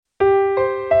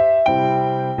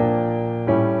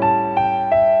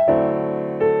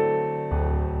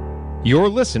You're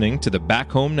listening to the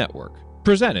Back Home Network,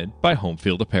 presented by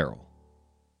Homefield Apparel.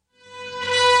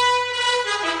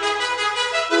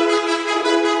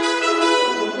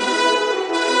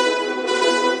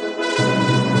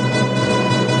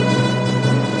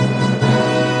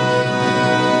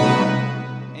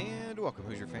 And welcome,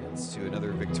 Hoosier fans, to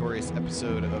another victorious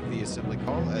episode of the Assembly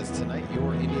Call, as tonight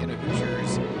your Indiana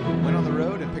Hoosiers went on the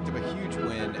road and picked up a huge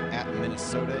win at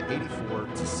Minnesota,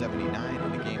 84-79,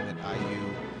 in a game that IU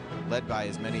led by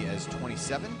as many as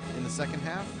 27 in the second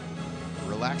half.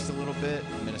 Relaxed a little bit.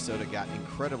 Minnesota got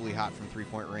incredibly hot from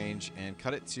three-point range and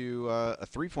cut it to a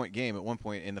three-point game at one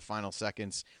point in the final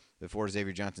seconds before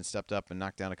Xavier Johnson stepped up and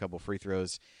knocked down a couple free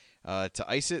throws to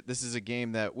ice it. This is a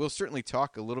game that we'll certainly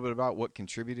talk a little bit about what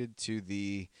contributed to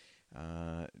the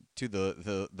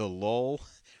lull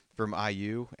from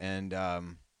IU, and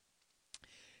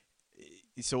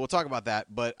so we'll talk about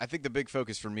that. But I think the big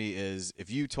focus for me is, if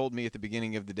you told me at the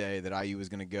beginning of the day that IU was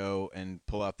going to go and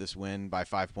pull out this win by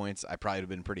 5 points, I probably would have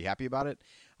been pretty happy about it.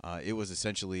 It was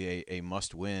essentially a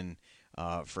must-win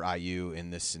for IU in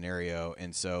this scenario.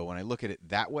 And so when I look at it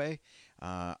that way,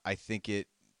 I think it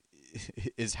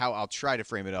is how I'll try to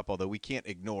frame it up, although we can't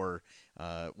ignore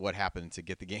what happened to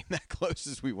get the game that close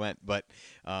as we went. But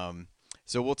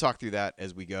so we'll talk through that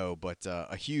as we go. But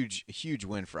a huge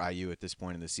win for IU at this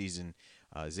point in the season.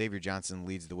 Xavier Johnson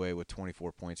leads the way with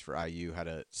 24 points for IU, had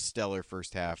a stellar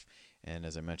first half, and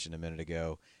as I mentioned a minute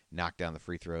ago, knocked down the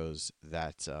free throws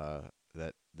that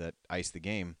iced the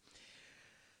game.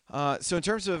 So in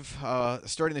terms of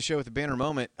starting the show with a banner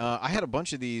moment, I had a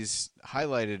bunch of these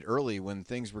highlighted early when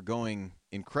things were going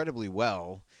incredibly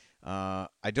well. I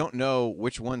don't know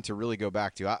which one to really go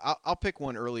back to. I'll pick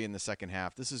one early in the second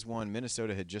half. This is one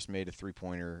Minnesota had just made a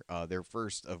three-pointer, their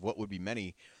first of what would be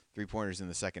many three-pointers in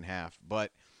the second half.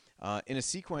 But in a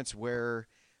sequence where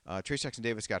Trayce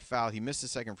Jackson-Davis got fouled, he missed the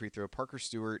second free throw. Parker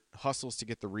Stewart hustles to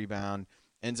get the rebound,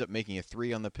 ends up making a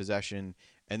three on the possession,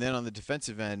 and then on the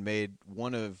defensive end made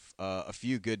one of a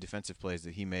few good defensive plays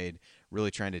that he made,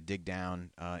 really trying to dig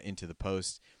down into the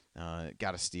post.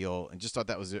 Got a steal, and just thought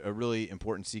that was a really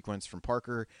important sequence from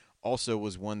Parker. Also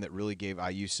was one that really gave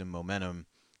IU some momentum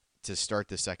to start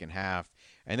the second half.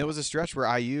 And there was a stretch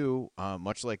where IU,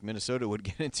 much like Minnesota, would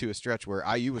get into a stretch where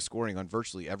IU was scoring on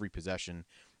virtually every possession.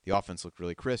 The offense looked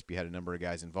really crisp. You had a number of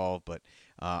guys involved, but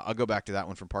I'll go back to that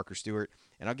one from Parker Stewart.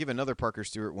 And I'll give another Parker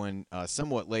Stewart one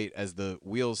somewhat late as the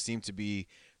wheels seemed to be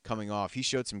coming off. He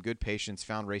showed some good patience,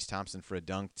 found Race Thompson for a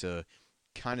dunk to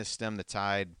kind of stem the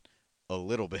tide a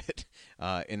little bit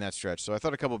in that stretch. So I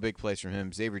thought a couple big plays from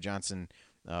him. Xavier Johnson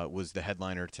was the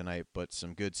headliner tonight, but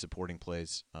some good supporting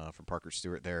plays from Parker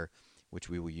Stewart there, which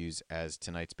we will use as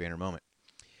tonight's banner moment.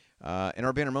 And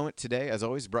our banner moment today, as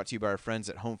always, is brought to you by our friends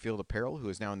at Homefield Apparel, who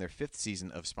is now in their 5th season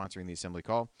of sponsoring the Assembly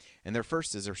Call, and their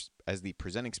first as the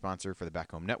presenting sponsor for the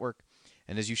Back Home Network.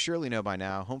 And as you surely know by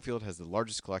now, Homefield has the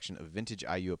largest collection of vintage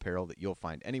IU apparel that you'll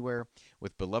find anywhere,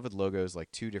 with beloved logos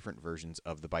like 2 different versions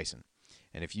of the Bison.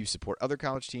 And if you support other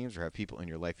college teams or have people in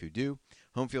your life who do,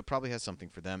 Homefield probably has something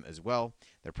for them as well.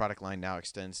 Their product line now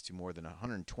extends to more than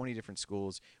 120 different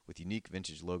schools with unique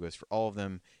vintage logos for all of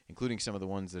them, including some of the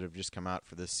ones that have just come out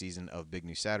for this season of Big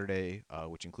New Saturday,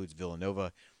 which includes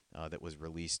Villanova, that was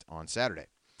released on Saturday.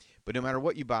 But no matter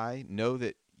what you buy, know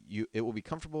that it will be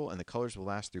comfortable and the colors will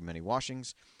last through many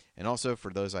washings. And also,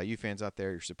 for those IU fans out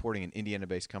there, you're supporting an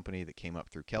Indiana-based company that came up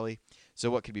through Kelly.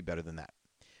 So what could be better than that?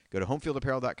 Go to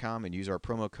homefieldapparel.com and use our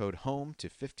promo code HOME to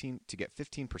get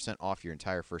 15% off your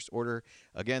entire first order.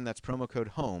 Again, that's promo code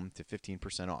HOME to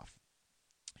 15% off.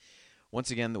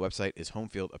 Once again, the website is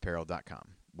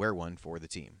homefieldapparel.com. Wear one for the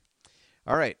team.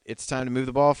 All right, it's time to move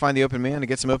the ball, find the open man, and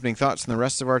get some opening thoughts from the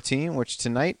rest of our team, which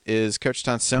tonight is Coach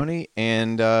Tonsoni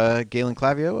and Galen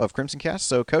Clavio of Crimson Cast.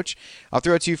 So, Coach, I'll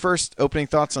throw it to you first. Opening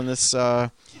thoughts on this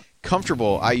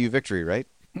comfortable IU victory, right?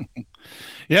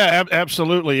 Yeah,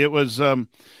 absolutely. It was, a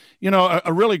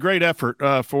really great effort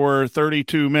for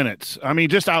 32 minutes. I mean,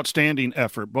 just outstanding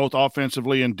effort, both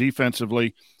offensively and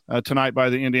defensively tonight by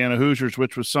the Indiana Hoosiers,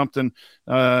 which was something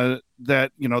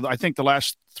that, I think the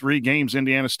last 3 games,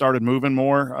 Indiana started moving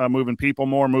more, moving people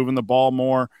more, moving the ball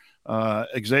more.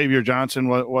 Xavier Johnson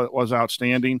was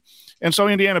outstanding. And so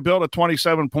Indiana built a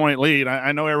 27-point lead.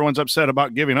 I know everyone's upset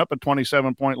about giving up a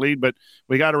 27-point lead, but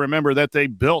we got to remember that they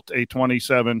built a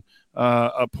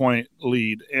 27-point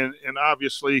lead. And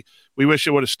obviously we wish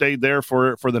it would have stayed there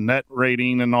for the net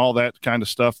rating and all that kind of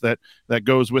stuff that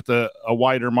goes with a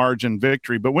wider margin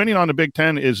victory. But winning on the Big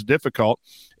Ten is difficult.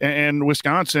 And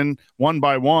Wisconsin,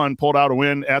 1-1, pulled out a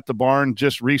win at the Barn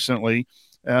just recently.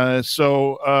 Ohio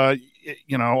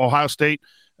State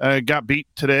got beat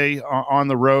today on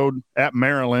the road at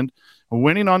Maryland.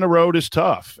 winning on the road is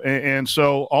tough. And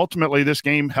so ultimately this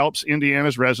game helps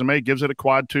Indiana's resume, gives it a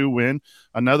quad 2 win,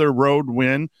 another road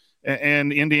win.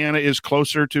 And Indiana is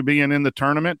closer to being in the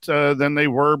tournament than they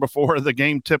were before the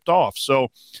game tipped off. So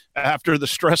after the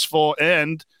stressful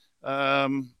end,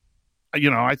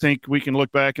 I think we can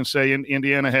look back and say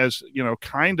Indiana has,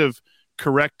 kind of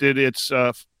corrected its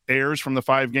errors from the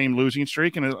 5-game losing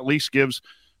streak, and it at least gives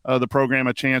the program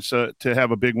a chance to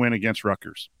have a big win against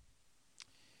Rutgers.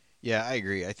 Yeah, I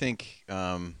agree. I think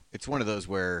it's one of those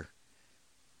where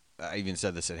I even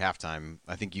said this at halftime.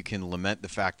 I think you can lament the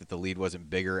fact that the lead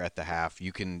wasn't bigger at the half.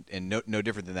 You can, and no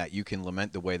different than that, you can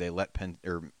lament the way they let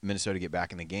Minnesota get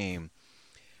back in the game.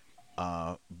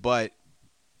 But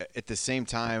at the same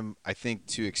time, I think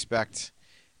to expect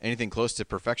anything close to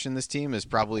perfection this team is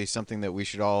probably something that we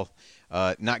should all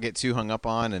not get too hung up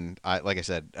on. And like I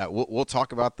said, we'll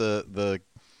talk about the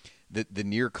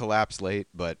near collapse late,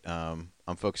 but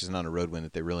I'm focusing on a road win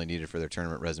that they really needed for their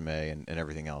tournament resume and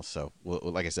everything else. So,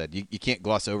 like I said, you can't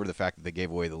gloss over the fact that they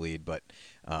gave away the lead, but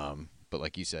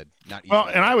like you said, not well.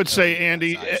 And I would say,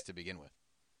 Andy, to begin with,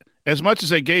 as much as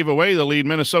they gave away the lead,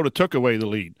 Minnesota took away the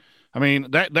lead. I mean,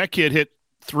 that kid hit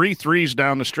 3 threes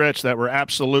down the stretch that were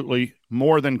absolutely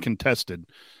more than contested.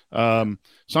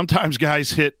 Sometimes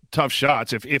guys hit tough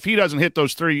shots. If he doesn't hit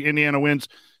those 3, Indiana wins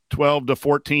 12 to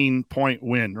 14 point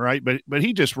win, right? But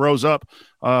he just rose up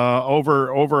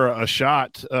over a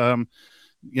shot.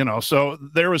 So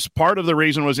there was part of the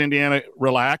reason was Indiana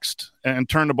relaxed and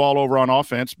turned the ball over on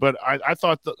offense. But I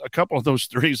thought that a couple of those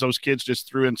threes, those kids just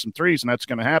threw in some threes, and that's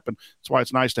going to happen. That's why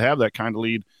it's nice to have that kind of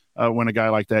lead when a guy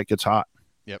like that gets hot.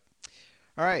 Yep.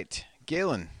 All right,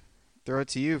 Galen, throw it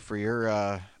to you for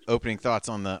your opening thoughts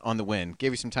on the win.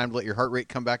 Gave you some time to let your heart rate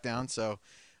come back down, so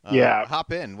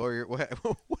hop in. What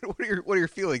are your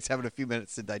feelings having a few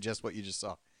minutes to digest what you just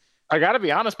saw? I got to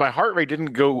be honest, my heart rate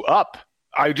didn't go up.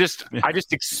 I just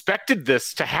expected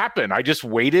this to happen. I just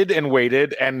waited,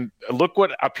 and look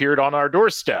what appeared on our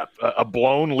doorstep: a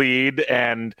blown lead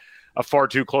and a far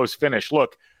too close finish.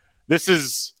 Look, this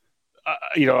is.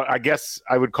 I guess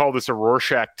I would call this a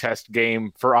Rorschach test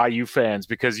game for IU fans,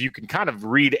 because you can kind of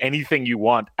read anything you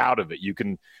want out of it. You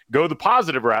can go the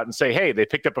positive route and say, hey, they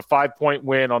picked up a 5-point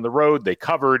win on the road. They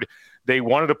covered. They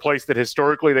won at a place that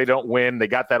historically they don't win. They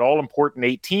got that all-important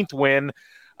 18th win.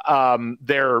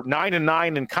 They're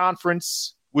 9-9 in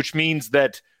conference, which means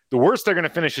that the worst they're going to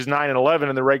finish is 9-11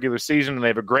 in the regular season, and they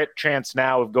have a great chance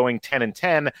now of going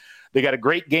 10-10. They got a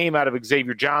great game out of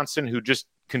Xavier Johnson, who just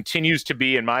continues to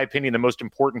be, in my opinion, the most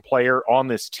important player on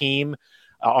this team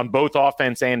on both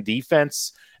offense and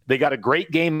defense. They got a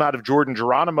great game out of Jordan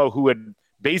Geronimo, who had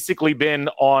basically been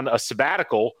on a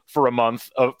sabbatical for a month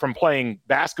from playing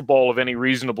basketball of any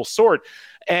reasonable sort.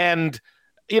 And,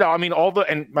 and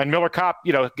Miller Kopp,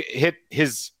 hit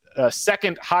his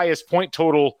second highest point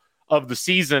total of the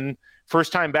season,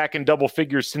 first time back in double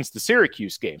figures since the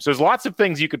Syracuse game. So there's lots of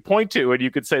things you could point to, and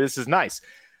you could say this is nice.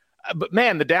 But,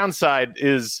 man, the downside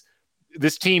is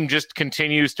this team just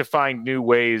continues to find new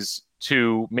ways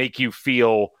to make you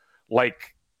feel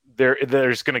like they're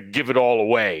just going to give it all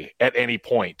away at any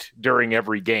point during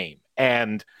every game.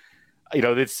 And,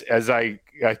 it's, as I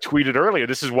tweeted earlier,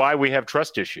 this is why we have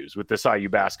trust issues with this IU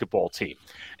basketball team.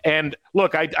 And,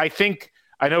 look, I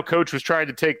know Coach was trying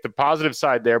to take the positive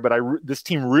side there, but this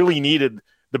team really needed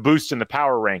the boost in the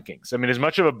power rankings. I mean, as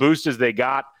much of a boost as they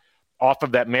got off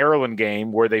of that Maryland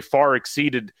game, where they far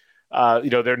exceeded,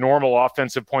 their normal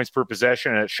offensive points per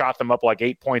possession, and it shot them up like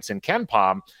 8 points in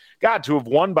KenPom. God, to have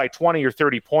won by 20 or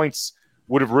 30 points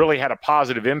would have really had a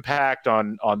positive impact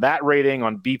on that rating,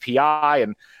 on BPI.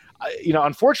 And,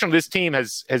 unfortunately, this team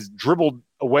has dribbled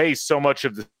away so much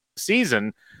of the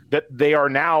season that they are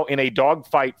now in a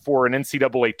dogfight for an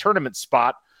NCAA tournament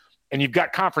spot. And you've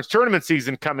got conference tournament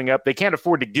season coming up. They can't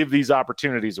afford to give these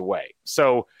opportunities away.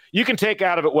 So you can take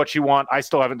out of it what you want. I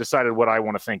still haven't decided what I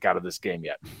want to think out of this game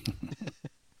yet.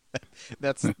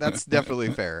 That's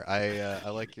definitely fair. I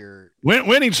like your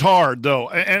winning's hard though,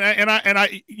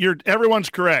 and everyone's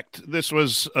correct. This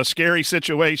was a scary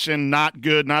situation, not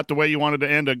good, not the way you wanted to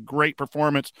end a great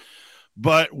performance.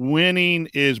 But winning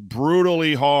is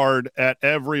brutally hard at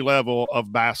every level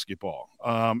of basketball.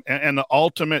 And the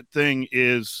ultimate thing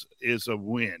is a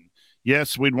win.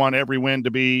 Yes, we'd want every win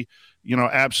to be,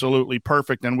 absolutely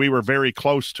perfect. And we were very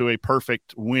close to a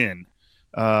perfect win.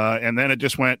 And then it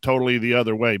just went totally the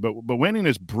other way. But winning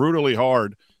is brutally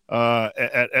hard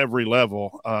at every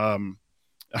level.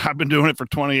 I've been doing it for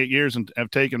 28 years and have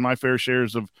taken my fair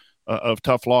shares of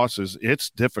tough losses. It's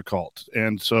difficult.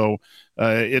 And so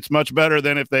it's much better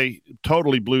than if they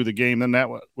totally blew the game. Then that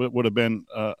would have been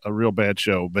a real bad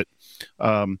show. But,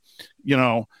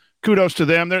 kudos to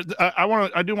them.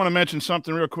 I do want to mention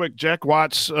something real quick. Jack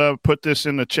Watts put this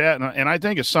in the chat, and I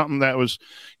think it's something that was,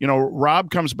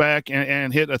 Rob comes back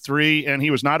and hit a three, and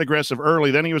he was not aggressive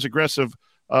early. Then he was aggressive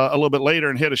a little bit later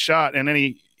and hit a shot, and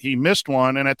then he missed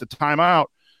one. And at the timeout,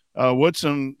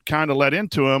 Woodson kind of let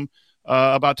into him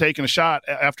about taking a shot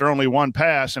after only one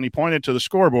pass, and he pointed to the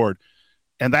scoreboard.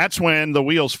 And that's when the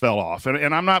wheels fell off.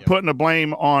 And I'm not putting the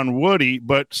blame on Woody,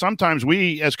 but sometimes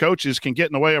we as coaches can get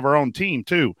in the way of our own team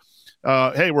too.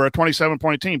 Hey, we're a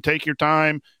 27-point team. Take your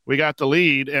time. We got the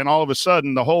lead. And all of a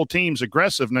sudden, the whole team's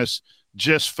aggressiveness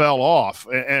just fell off.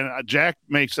 And Jack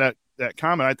makes that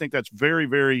comment. I think that's very,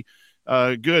 very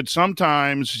good.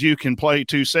 Sometimes you can play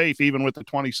too safe, even with the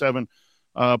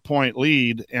 27-point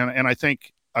lead. And I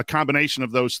think a combination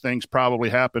of those things probably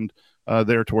happened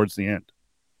there towards the end.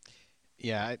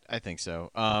 Yeah, I think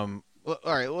so. All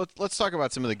right, let's talk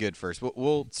about some of the good first.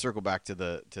 We'll circle back to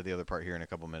the other part here in a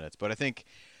couple minutes. But I think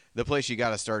the place you got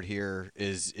to start here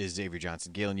is Xavier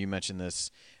Johnson. Galen, you mentioned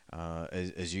this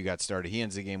as you got started. He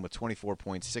ends the game with 24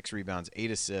 points, 6 rebounds,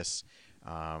 8 assists,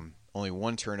 only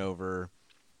 1 turnover.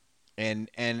 And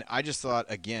I just thought,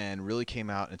 again, really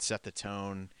came out and set the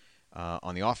tone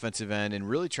on the offensive end and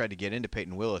really tried to get into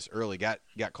Peyton Willis early. Got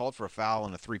called for a foul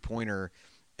and a three-pointer,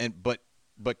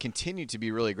 but continued to be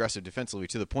really aggressive defensively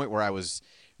to the point where I was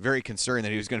very concerned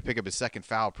that he was going to pick up his second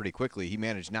foul pretty quickly. He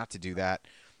managed not to do that,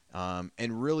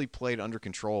 and really played under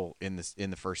control in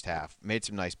the first half. Made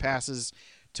some nice passes,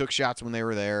 took shots when they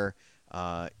were there.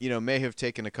 May have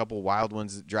taken a couple wild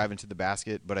ones that drive into the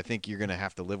basket, but I think you're going to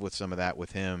have to live with some of that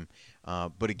with him.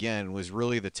 But again, was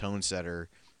really the tone setter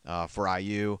for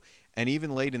IU, and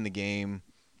even late in the game,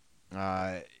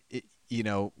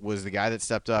 was the guy that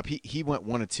stepped up. He went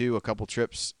 1 of 2, a couple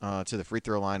trips to the free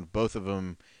throw line. Both of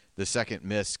them, the second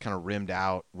miss kind of rimmed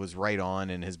out, was right on,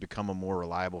 and has become a more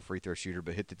reliable free throw shooter,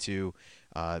 but hit the 2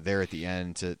 there at the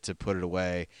end to put it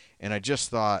away. And I just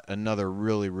thought another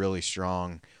really, really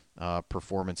strong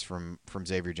performance from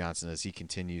Xavier Johnson as he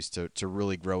continues to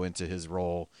really grow into his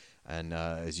role. And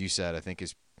as you said, I think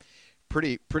is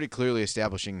pretty clearly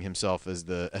establishing himself as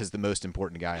the most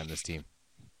important guy on this team.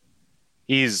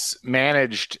 He's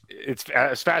managed – it's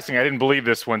fascinating. I didn't believe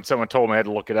this when someone told me. I had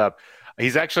to look it up.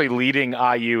 He's actually leading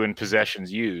IU in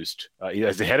possessions used.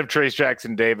 He's ahead of Trace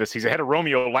Jackson Davis. He's ahead of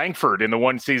Romeo Langford in the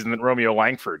one season that Romeo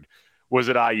Langford was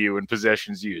at IU in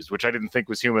possessions used, which I didn't think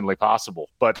was humanly possible.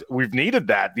 But we've needed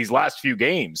that these last few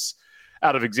games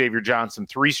out of Xavier Johnson.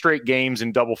 3 straight games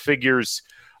in double figures,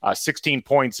 16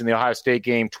 points in the Ohio State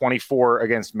game, 24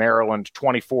 against Maryland,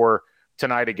 24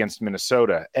 tonight against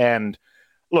Minnesota. And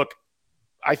look,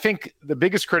 I think the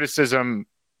biggest criticism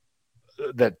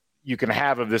that you can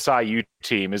have of this IU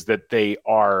team is that they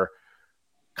are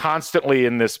constantly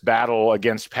in this battle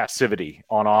against passivity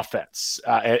on offense.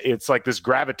 It's like this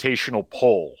gravitational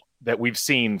pull that we've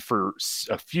seen for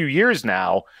a few years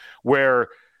now, where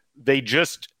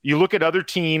you look at other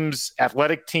teams,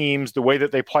 athletic teams, the way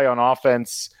that they play on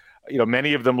offense.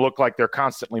 Many of them look like they're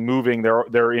constantly moving.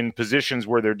 They're in positions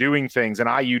where they're doing things, and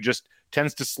IU just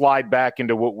tends to slide back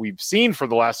into what we've seen for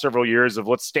the last several years of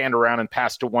let's stand around and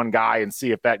pass to one guy and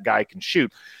see if that guy can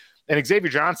shoot. And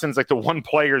Xavier Johnson's like the one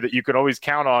player that you could always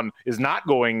count on is not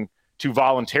going to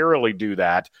voluntarily do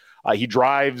that. He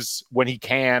drives when he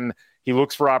can. He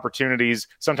looks for opportunities.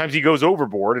 Sometimes he goes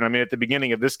overboard. And I mean, at the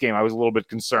beginning of this game, I was a little bit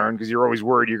concerned because you're always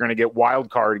worried you're going to get wild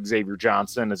card Xavier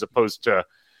Johnson as opposed to,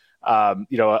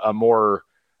 a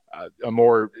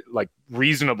more like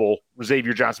reasonable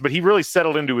Xavier Johnson. But he really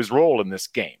settled into his role in this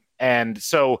game. And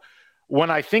so when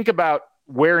I think about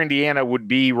where Indiana would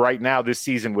be right now this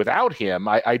season without him,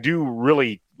 I do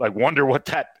really wonder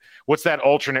what's that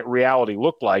alternate reality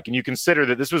look like. And you consider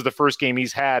that this was the first game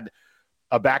he's had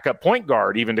a backup point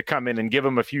guard even to come in and give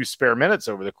him a few spare minutes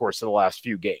over the course of the last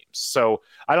few games. So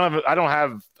I don't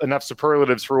have enough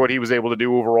superlatives for what he was able to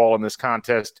do overall in this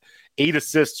contest. 8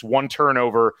 assists, 1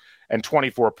 turnover, and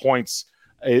 24 points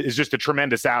is just a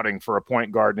tremendous outing for a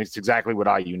point guard, and it's exactly what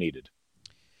IU needed.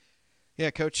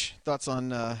 Yeah, Coach, thoughts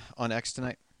on X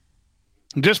tonight?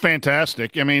 Just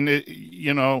fantastic. I mean,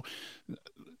 the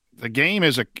game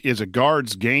is a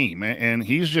guard's game, and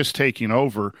he's just taking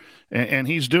over, and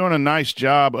he's doing a nice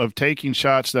job of taking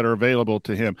shots that are available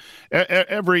to him,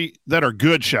 that are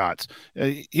good shots.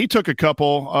 He took a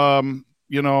couple,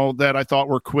 that I thought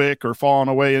were quick or falling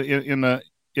away in the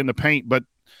paint, but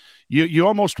you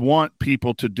almost want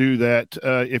people to do that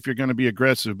if you're going to be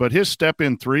aggressive. But his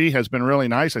step-in 3 has been really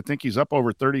nice. I think he's up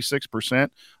over 36%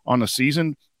 on the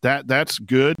season. That's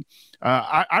good.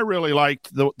 I really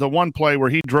liked the one play where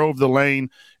he drove the lane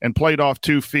and played off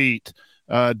 2 feet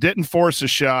didn't force a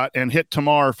shot, and hit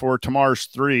Tamar for Tamar's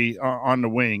 3 on the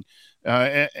wing.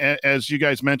 As you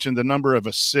guys mentioned, the number of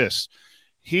assists.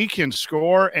 He can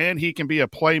score and he can be a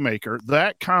playmaker.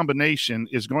 That combination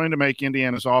is going to make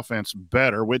Indiana's offense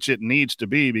better, which it needs to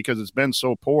be because it's been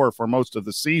so poor for most of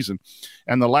the season.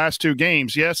 And the last 2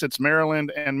 games, yes, it's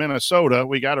Maryland and Minnesota.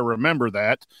 We got to remember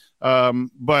that.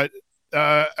 But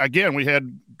again, we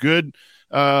had good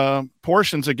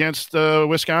portions against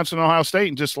Wisconsin and Ohio State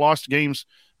and just lost games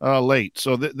late.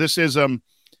 So this is,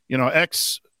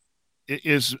 X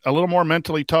is a little more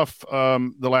mentally tough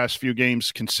the last few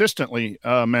games, consistently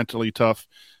mentally tough,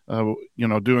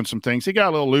 doing some things. He got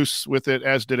a little loose with it,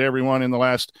 as did everyone in the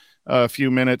last few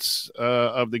minutes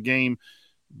of the game.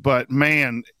 But,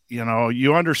 man,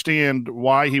 you understand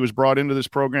why he was brought into this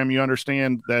program. You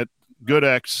understand that great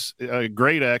X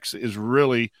is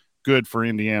really good for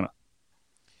Indiana.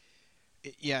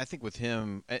 Yeah, I think with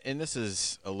him, and this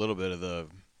is a little bit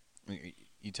of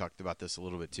you talked about this a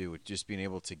little bit too, with just being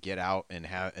able to get out and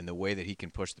the way that he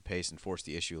can push the pace and force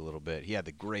the issue a little bit. He had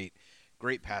the great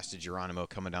pass to Geronimo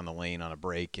coming down the lane on a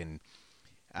break, and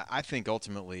I think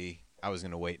ultimately I was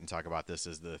going to wait and talk about this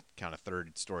as the kind of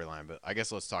third storyline, but I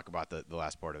guess let's talk about the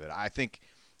last part of it. I think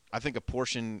a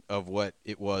portion of what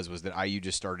it was that IU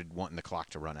just started wanting the clock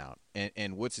to run out,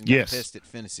 and Woodson got pissed at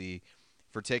Finney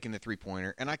for taking the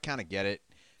 3-pointer, and I kind of get it.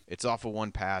 It's off of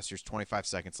one pass. There's 25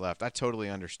 seconds left. I totally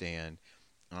understand.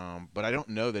 But I don't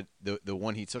know that the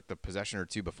one he took the possession or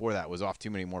 2 before that was off too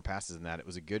many more passes than that. It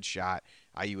was a good shot.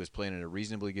 IU was playing at a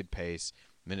reasonably good pace.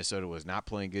 Minnesota was not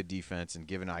playing good defense and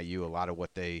giving IU a lot of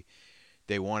what they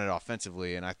wanted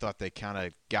offensively, and I thought they kind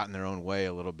of got in their own way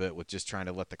a little bit with just trying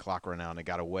to let the clock run out, and they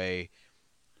got away.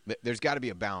 There's got to be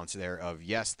a balance there of,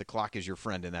 yes, the clock is your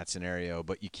friend in that scenario,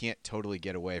 but you can't totally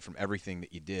get away from everything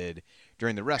that you did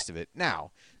during the rest of it.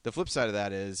 Now, the flip side of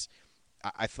that is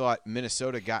I thought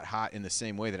Minnesota got hot in the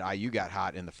same way that IU got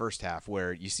hot in the first half,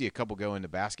 where you see a couple go in the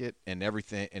basket and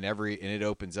everything and it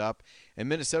opens up, and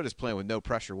Minnesota's playing with no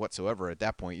pressure whatsoever at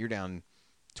that point. You're down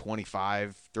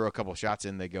 25, throw a couple shots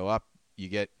in, they go up, you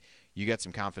get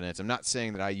some confidence. I'm not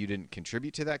saying that IU didn't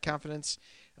contribute to that confidence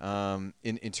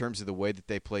in terms of the way that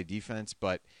they play defense,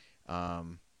 but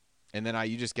and then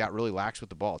IU just got really lax with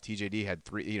the ball. TJD had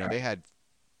 3. They had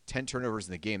 10 turnovers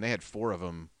in the game. They had 4 of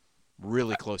them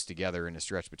really close together in a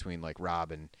stretch between like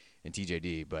Rob and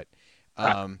TJD. But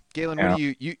Galen, what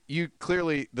do you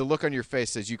clearly, the look on your face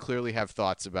says you clearly have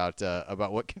thoughts about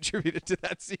what contributed to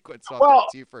that sequence. So I'll throw it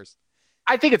to you first.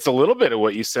 I think it's a little bit of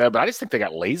what you said, but I just think they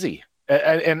got lazy.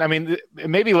 And I mean,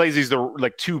 maybe lazy is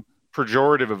too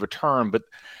pejorative of a term, but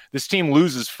this team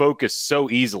loses focus so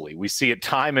easily. We see it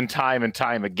time and time and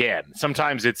time again.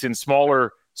 Sometimes it's in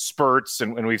smaller spurts,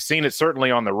 and we've seen it certainly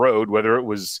on the road, whether it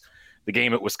was the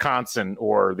game at Wisconsin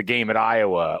or the game at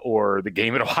Iowa or the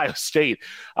game at Ohio State.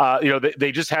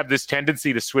 They just have this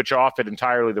tendency to switch off at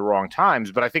entirely the wrong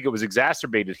times. But I think it was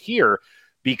exacerbated here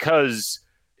because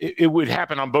it would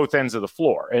happen on both ends of the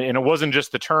floor. And it wasn't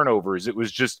just the turnovers. It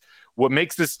was just what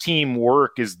makes this team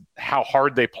work is how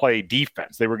hard they play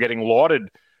defense. They were getting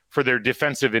lauded for their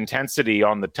defensive intensity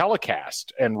on the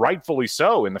telecast, and rightfully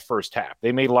so in the first half.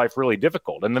 They made life really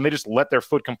difficult. And then they just let their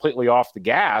foot completely off the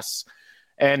gas.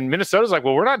 And Minnesota's like,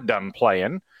 well, we're not done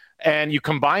playing. And you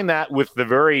combine that with the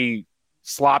very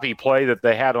sloppy play that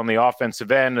they had on the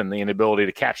offensive end and the inability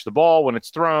to catch the ball when it's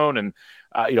thrown and,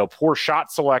 poor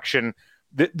shot selection.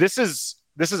 This is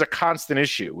a constant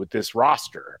issue with this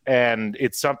roster. And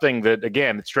it's something that,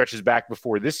 again, it stretches back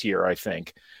before this year, I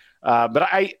think. But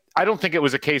I don't think it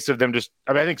was a case of them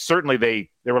I think certainly they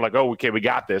were like, oh, okay, we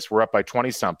got this. We're up by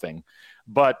 20-something.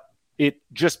 But it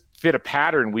just fit a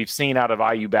pattern we've seen out of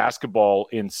IU basketball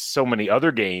in so many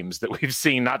other games that we've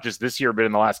seen, not just this year, but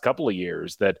in the last couple of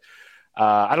years, that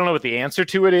I don't know what the answer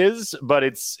to it is, but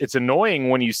it's annoying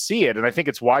when you see it. And I think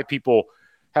it's why people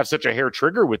have such a hair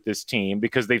trigger with this team,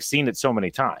 because they've seen it so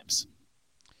many times.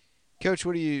 Coach,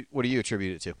 what do you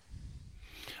attribute it to?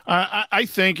 I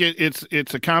think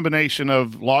it's a combination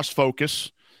of lost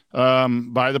focus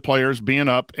by the players being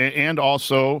up, and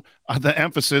also the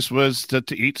emphasis was to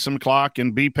eat some clock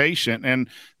and be patient, and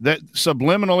that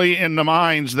subliminally in the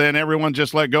minds, then everyone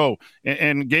just let go.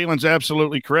 And Galen's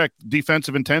absolutely correct.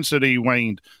 Defensive intensity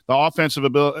waned. The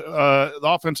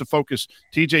offensive focus.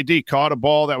 TJD caught a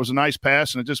ball that was a nice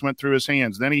pass, and it just went through his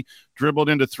hands. Then he dribbled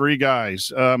into 3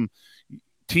 guys.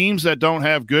 Teams that don't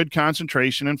have good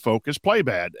concentration and focus play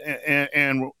bad,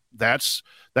 and that's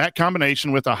that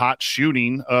combination with the hot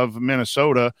shooting of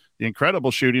Minnesota, the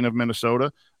incredible shooting of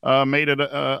Minnesota, made it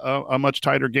a much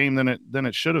tighter game than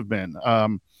it should have been.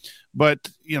 But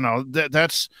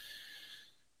that's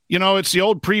It's the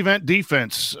old prevent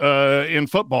defense in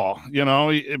football.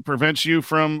 It prevents you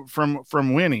from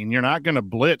winning. You're not going to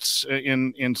blitz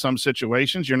in some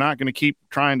situations. You're not going to keep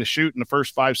trying to shoot in the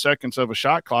first 5 seconds of a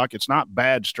shot clock. It's not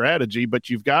bad strategy, but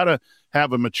you've got to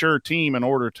have a mature team in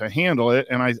order to handle it.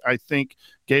 And I think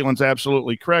Galen's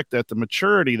absolutely correct that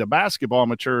the basketball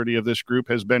maturity of this group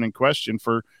has been in question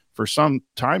for some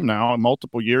time now,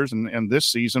 multiple years, and this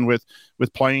season with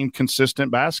playing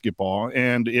consistent basketball,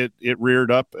 and it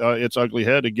reared up its ugly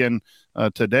head again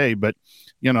today. But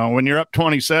when you're up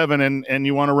 27 and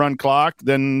you want to run clock,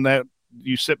 then that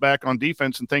you sit back on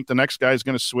defense and think the next guy's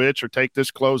going to switch or take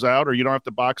this closeout, or you don't have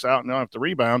to box out and you don't have to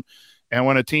rebound. And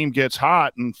when a team gets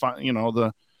hot and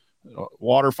the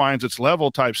water finds its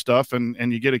level type stuff, and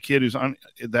you get a kid who's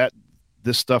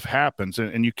this stuff happens,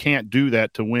 and you can't do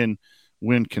that to win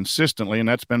consistently. And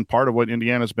that's been part of what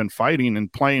Indiana's been fighting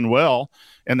and playing well,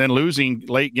 and then losing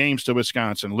late games to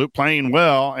Wisconsin, playing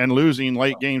well and losing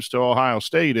late games to Ohio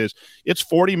State. It's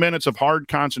 40 minutes of hard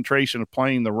concentration of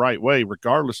playing the right way,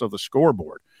 regardless of the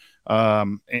scoreboard.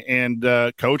 And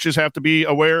coaches have to be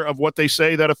aware of what they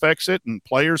say that affects it, and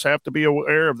players have to be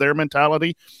aware of their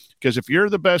mentality, because if you're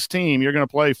the best team, you're going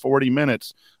to play 40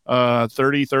 minutes,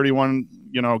 30, 31,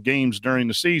 games during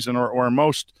the season, or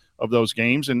most of those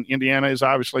games, and Indiana is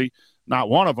obviously not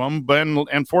one of them, but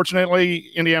unfortunately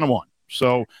Indiana won.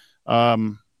 So,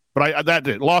 but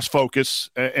that lost focus,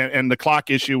 and the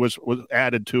clock issue was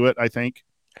added to it, I think.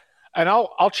 And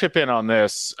I'll chip in on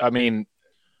this. I mean,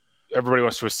 everybody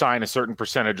wants to assign a certain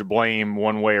percentage of blame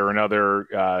one way or another.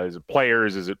 Is it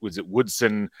players? Was it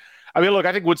Woodson? I mean, look,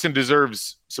 I think Woodson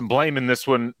deserves some blame in this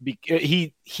one.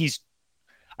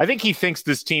 I think he thinks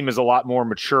this team is a lot more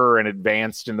mature and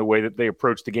advanced in the way that they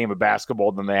approach the game of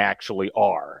basketball than they actually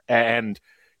are. And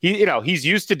he's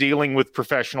used to dealing with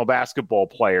professional basketball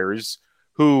players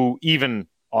who, even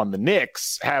on the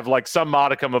Knicks, have like some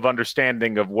modicum of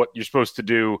understanding of what you're supposed to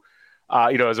do,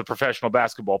 as a professional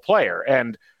basketball player.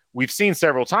 And we've seen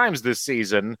several times this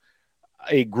season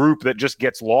a group that just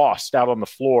gets lost out on the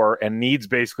floor and needs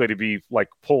basically to be like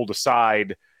pulled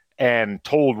aside and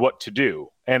told what to do.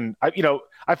 And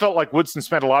I felt like Woodson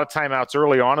spent a lot of timeouts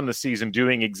early on in the season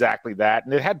doing exactly that,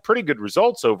 and it had pretty good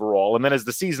results overall. And then as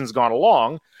the season's gone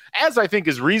along, as I think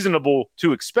is reasonable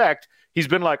to expect, he's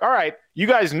been like, all right, you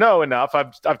guys know enough.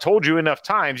 I've told you enough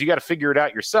times. You got to figure it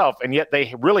out yourself. And yet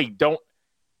they really don't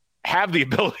have the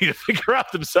ability to figure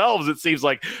out themselves. It seems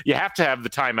like you have to have the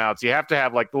timeouts. You have to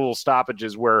have like the little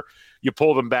stoppages where you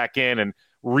pull them back in and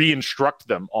re-instruct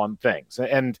them on things.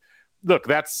 And look,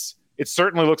 it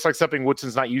certainly looks like something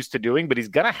Woodson's not used to doing, but he's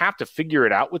going to have to figure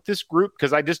it out with this group,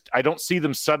 because I don't see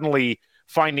them suddenly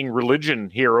finding religion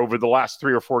here over the last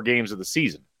 3 or 4 games of the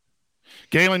season.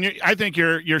 Galen, I think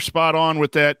you're spot on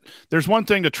with that. There's one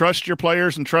thing to trust your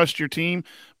players and trust your team,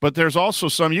 but there's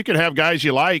also you could have guys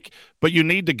you like, but you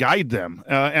need to guide them.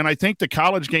 And I think the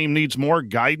college game needs more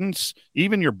guidance.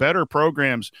 Even your better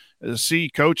programs see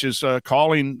coaches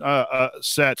calling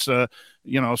sets.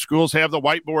 Schools have the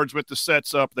whiteboards with the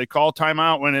sets up. They call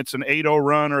timeout when it's an 8-0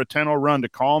 run or a 10-0 run to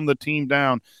calm the team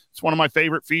down. It's one of my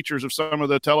favorite features of some of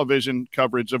the television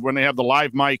coverage of when they have the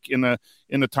live mic in the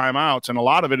timeouts. And a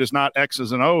lot of it is not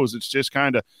X's and O's. It's just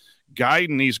kind of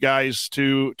guiding these guys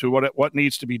to what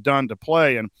needs to be done to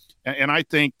play. And I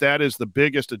think that is the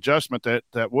biggest adjustment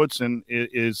that Woodson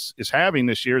is having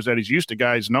this year, is that he's used to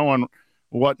guys knowing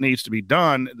what needs to be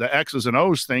done. The X's and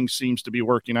O's thing seems to be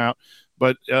working out,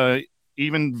 but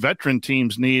even veteran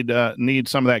teams need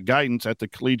some of that guidance at the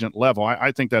collegiate level.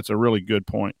 I think that's a really good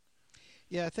point.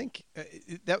 Yeah, I think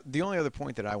that the only other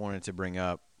point that I wanted to bring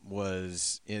up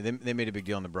was they made a big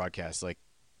deal on the broadcast, like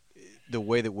the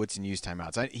way that Woodson used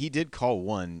timeouts. He did call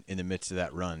one in the midst of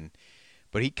that run,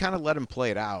 but he kind of let him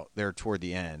play it out there toward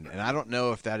the end. And I don't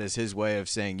know if that is his way of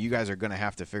saying you guys are going to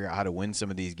have to figure out how to win some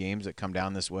of these games that come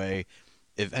down this way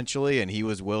eventually, and he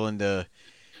was willing to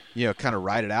kind of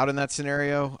ride it out in that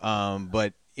scenario.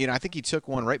 But I think he took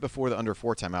one right before the under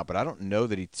 4 timeout, but I don't know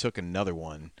that he took another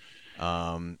one.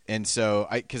 And so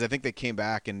because I think they came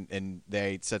back and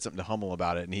they said something to Hummel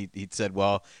about it, and he said,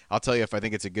 well, I'll tell you if I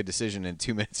think it's a good decision in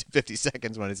 2 minutes and 50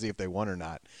 seconds when I see if they won or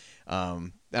not. I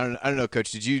don't know,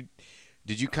 Coach, did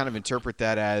you kind of interpret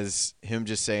that as him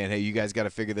just saying, hey, you guys got to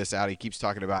figure this out? He keeps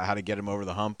talking about how to get him over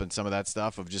the hump and some of that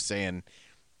stuff of just saying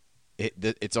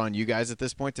it's on you guys at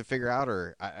this point to figure out,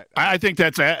 or I think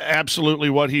that's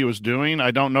absolutely what he was doing. I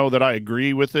don't know that I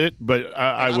agree with it, but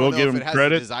I will give him it has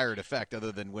credit. The desired effect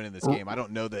other than winning this game. I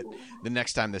don't know that the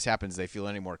next time this happens, they feel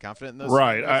any more confident in those.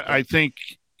 Right. I think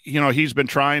he's been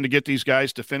trying to get these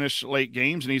guys to finish late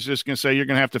games, and he's just going to say, you're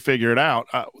going to have to figure it out.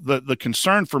 The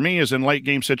concern for me is in late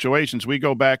game situations, we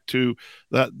go back to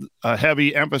the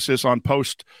heavy emphasis on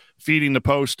feeding the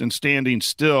post and standing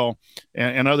still,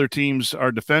 and other teams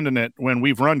are defending it when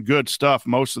we've run good stuff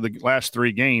most of the last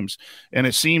 3 games. And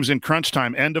it seems in crunch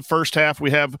time, end of first half,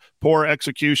 we have poor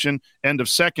execution. End of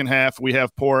second half, we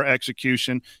have poor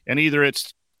execution. And either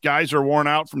it's guys are worn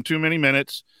out from too many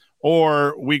minutes,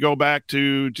 or we go back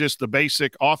to just the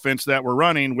basic offense that we're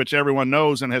running, which everyone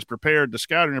knows and has prepared the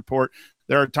scouting report.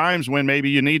 There are times when maybe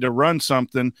you need to run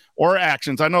something or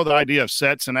actions. I know the idea of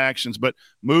sets and actions, but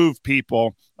move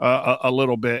people a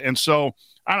little bit. And so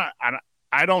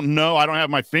I don't know. I don't have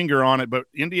my finger on it, but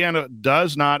Indiana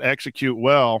does not execute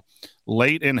well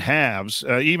late in halves,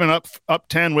 even up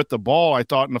 10 with the ball, I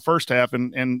thought, in the first half,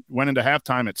 and went into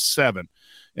halftime at 7.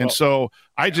 And so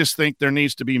I just think there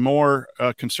needs to be more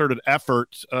concerted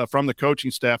effort from the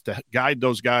coaching staff to guide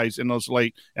those guys in those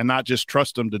late and not just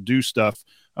trust them to do stuff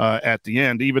at the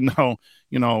end, even though,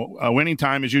 winning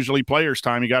time is usually players'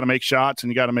 time. You got to make shots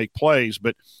and you got to make plays.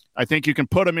 But I think you can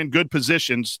put them in good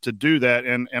positions to do that,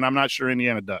 and I'm not sure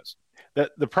Indiana does.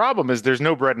 The problem is there's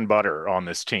no bread and butter on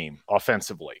this team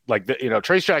offensively. Like,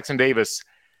 Trace Jackson-Davis,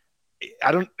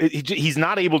 he's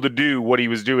not able to do what he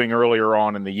was doing earlier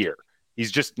on in the year.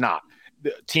 He's just not.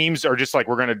 The teams are just like,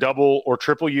 we're going to double or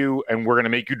triple you, and we're going to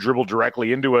make you dribble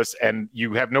directly into us, and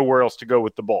you have nowhere else to go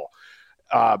with the ball.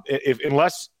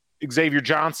 Unless Xavier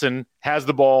Johnson has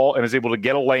the ball and is able to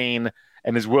get a lane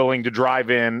and is willing to drive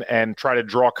in and try to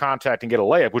draw contact and get a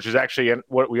layup, which is actually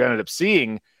what we ended up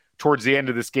seeing towards the end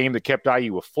of this game that kept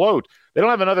IU afloat. They don't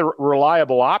have another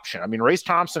reliable option. I mean, Race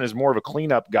Thompson is more of a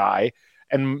cleanup guy,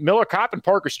 and Miller Kopp and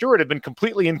Parker Stewart have been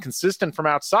completely inconsistent from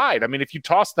outside. I mean, if you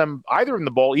toss them either in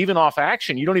the ball, even off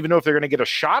action, you don't even know if they're going to get a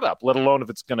shot up, let alone if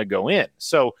it's going to go in.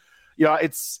 So,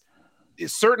 it's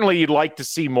certainly you'd like to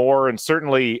see more, and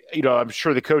certainly, I'm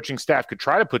sure the coaching staff could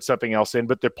try to put something else in,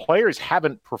 but the players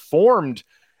haven't performed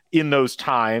in those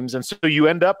times. And so you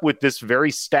end up with this very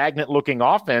stagnant looking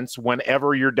offense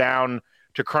whenever you're down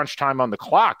to crunch time on the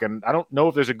clock. And I don't know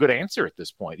if there's a good answer at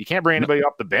this point. You can't bring anybody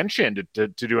off the bench in to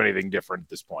do anything different at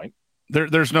this point.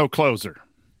 There's no closer.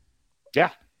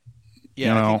 Yeah.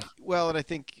 Yeah. I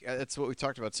think that's what we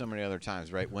talked about so many other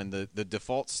times, right? When the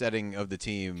default setting of the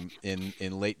team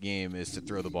in late game is to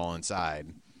throw the ball inside.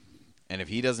 And if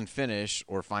he doesn't finish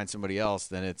or find somebody else,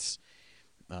 then it's,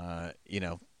 then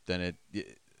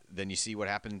you see what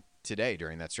happened today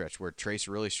during that stretch where Trace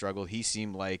really struggled. He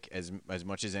seemed like as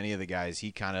much as any of the guys,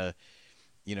 he kind of,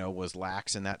 was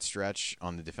lax in that stretch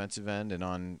on the defensive end and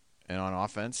on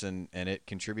offense, and it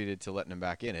contributed to letting him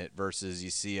back in it. Versus you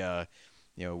see,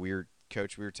 we were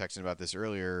texting about this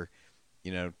earlier.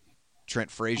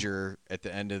 Trent Frazier at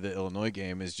the end of the Illinois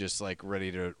game is just like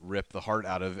ready to rip the heart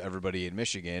out of everybody in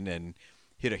Michigan and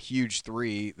hit a huge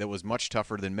 3 that was much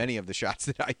tougher than many of the shots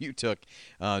that IU took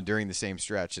during the same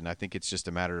stretch. And I think it's just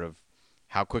a matter of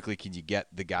how quickly can you get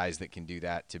the guys that can do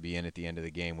that to be in at the end of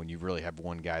the game when you really have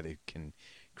one guy that can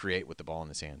create with the ball in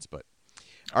his hands. But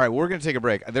all right, we're going to take a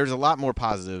break. There's a lot more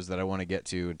positives that I want to get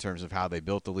to in terms of how they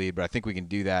built the lead, but I think we can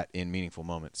do that in meaningful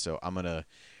moments. So I'm going to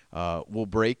we'll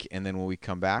break, and then when we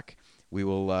come back, we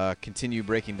will continue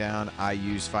breaking down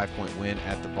IU's 5-point win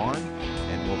at the Barn,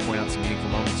 and we'll point out some meaningful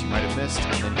moments you might have missed,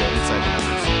 and then go inside the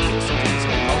numbers. Listen to this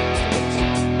game.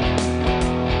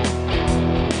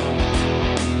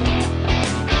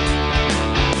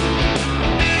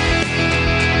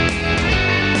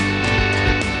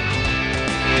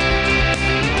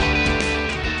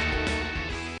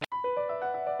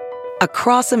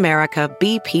 Across America,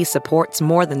 BP supports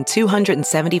more than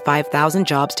 275,000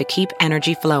 jobs to keep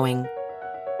energy flowing.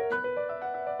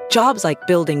 Jobs like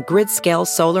building grid-scale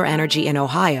solar energy in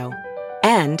Ohio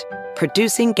and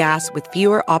producing gas with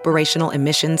fewer operational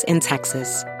emissions in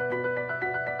Texas.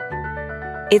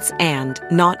 It's and,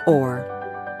 not or.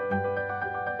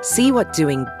 See what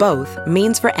doing both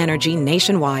means for energy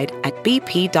nationwide at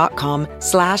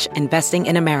bp.com/investing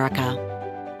in America.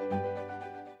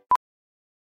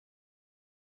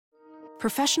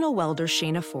 Professional welder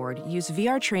Shayna Ford used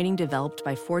VR training developed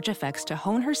by ForgeFX to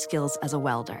hone her skills as a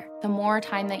welder. The more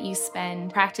time that you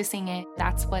spend practicing it,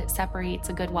 that's what separates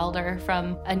a good welder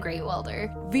from a great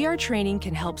welder. VR training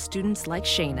can help students like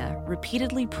Shayna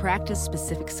repeatedly practice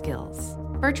specific skills.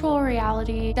 Virtual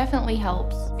reality definitely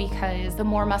helps because the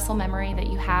more muscle memory that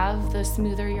you have, the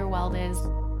smoother your weld is.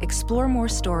 Explore more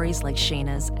stories like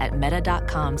Shayna's at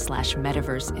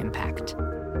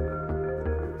meta.com/metaverseimpact.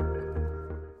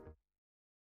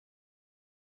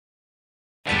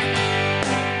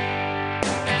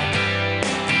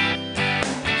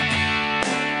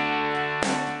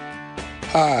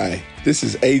 Hi, this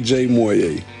is AJ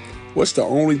Moye. What's the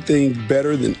only thing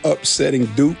better than upsetting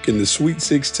Duke in the Sweet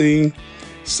 16?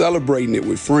 Celebrating it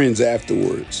with friends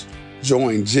afterwards.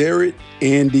 Join Jared,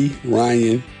 Andy,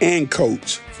 Ryan, and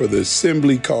Coach for the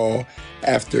assembly call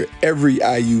after every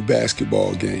IU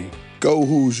basketball game. Go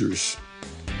Hoosiers!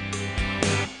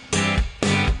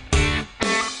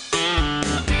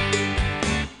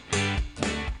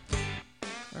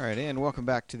 All right, and welcome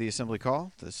back to the Assembly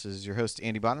Call. This is your host,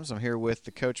 Andy Bottoms. I'm here with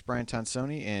the coach, Brian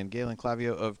Tonsoni, and Galen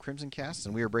Clavio of Crimson Cast,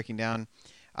 and we are breaking down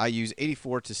IU's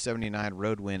 84-79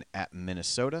 road win at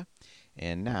Minnesota.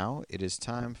 And now it is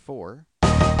time for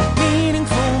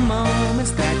meaningful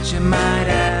moments that you might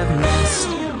have missed.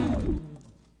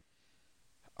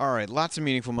 All right, lots of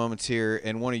meaningful moments here,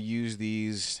 and want to use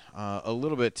these a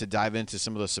little bit to dive into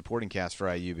some of the supporting cast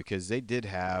for IU, because they did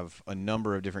have a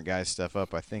number of different guys step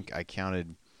up. I think I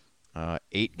counted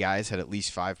 8 guys had at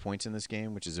least 5 points in this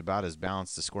game, which is about as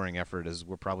balanced a scoring effort as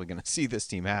we're probably going to see this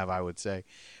team have, I would say.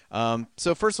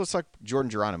 So first, let's talk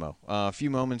Jordan Geronimo. A few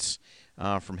moments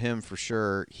from him for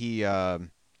sure. He had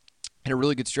a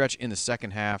really good stretch in the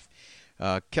second half.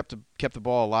 Kept the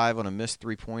ball alive on a missed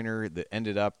three-pointer that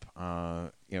ended up,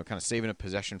 kind of saving a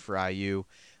possession for IU.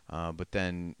 But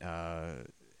then,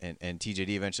 and TJD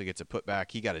eventually gets a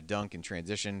putback. He got a dunk in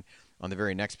transition on the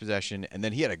very next possession, and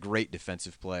then he had a great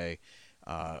defensive play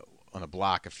on a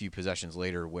block a few possessions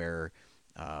later where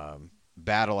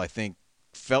Battle, I think,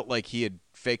 felt like he had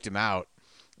faked him out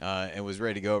and was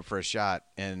ready to go up for a shot,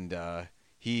 and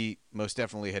he most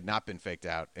definitely had not been faked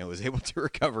out and was able to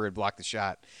recover and block the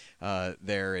shot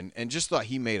there, and just thought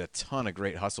he made a ton of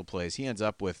great hustle plays. He ends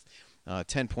up with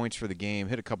 10 points for the game,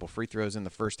 hit a couple free throws in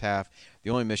the first half. The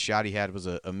only missed shot he had was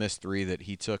a missed three that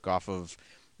he took off of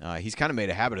he's kind of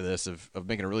made a habit of this, of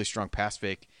making a really strong pass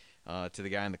fake to the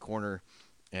guy in the corner,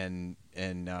 and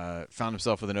found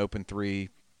himself with an open three,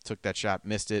 took that shot,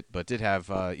 missed it, but did have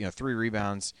 3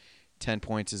 rebounds, 10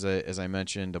 points as I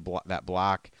mentioned, that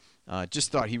block.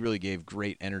 Just thought he really gave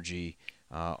great energy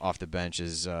off the bench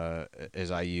as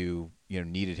IU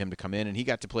needed him to come in, and he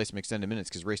got to play some extended minutes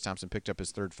because Race Thompson picked up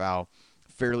his third foul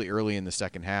fairly early in the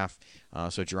second half.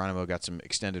 So Geronimo got some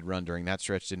extended run during that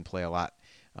stretch. Didn't play a lot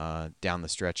down the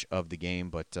stretch of the game,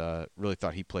 but really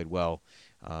thought he played well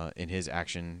in his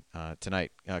action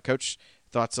tonight. Coach,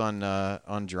 thoughts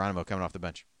on Geronimo coming off the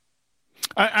bench?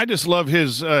 I just love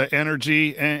his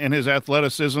energy and his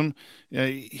athleticism.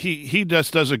 He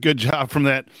just does a good job from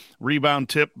that rebound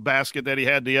tip basket that he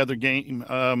had the other game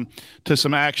to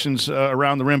some actions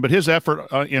around the rim. But his effort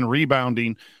in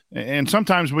rebounding, and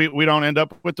sometimes we don't end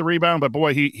up with the rebound, but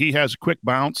boy, he has a quick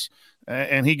bounce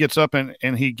and he gets up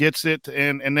and he gets it.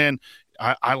 And then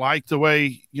I like the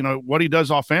way, what he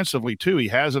does offensively too. He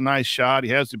has a nice shot.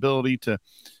 He has the ability to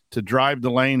drive the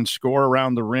lane and score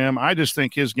around the rim. I just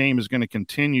think his game is going to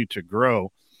continue to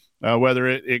grow, whether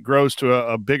it grows to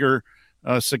a bigger,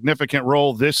 significant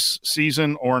role this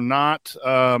season or not.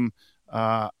 I'm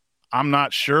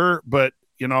not sure, but,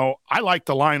 I like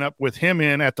the lineup with him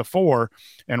in at the 4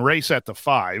 and Race at the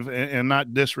 5, and not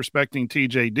disrespecting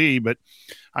TJD, but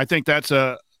I think that's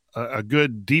a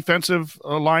good defensive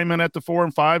alignment at the 4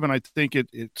 and 5, and I think it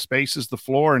spaces the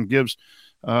floor and gives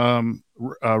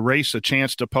Race a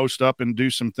chance to post up and do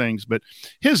some things. But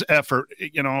his effort,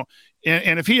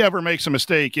 and if he ever makes a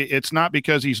mistake, it's not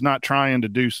because he's not trying to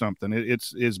do something.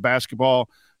 It's his basketball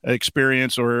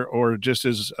experience or just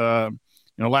his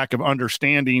lack of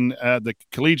understanding the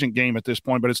collegiate game at this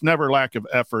point. But it's never lack of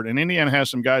effort. And Indiana has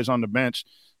some guys on the bench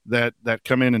that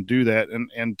come in and do that.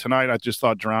 And tonight I just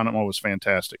thought Geronimo was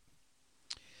fantastic.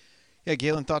 Yeah,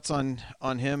 Galen, thoughts on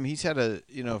him? He's had a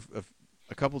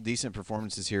couple decent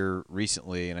performances here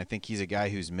recently, and I think he's a guy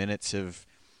whose minutes have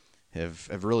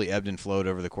really ebbed and flowed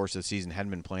over the course of the season.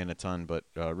 Hadn't been playing a ton, but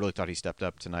really thought he stepped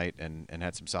up tonight and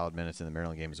had some solid minutes in the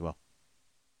Maryland game as well.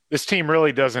 This team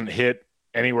really doesn't hit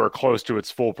anywhere close to its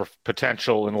full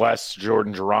potential unless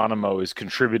Jordan Geronimo is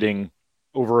contributing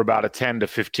over about a 10 to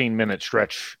 15 minute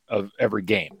stretch of every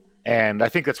game. And I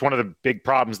think that's one of the big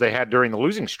problems they had during the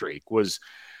losing streak was,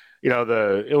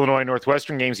 the Illinois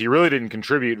Northwestern games, he really didn't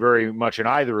contribute very much in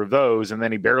either of those. And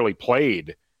then he barely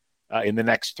played in the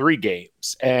next 3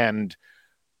 games. And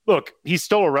look, he's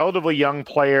still a relatively young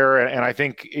player. And I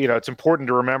think, it's important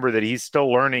to remember that he's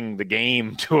still learning the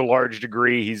game to a large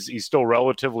degree. He's still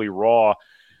relatively raw.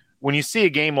 When you see a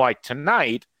game like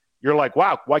tonight, you're like,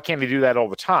 wow, why can't he do that all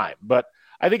the time? But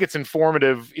I think it's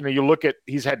informative. You look at,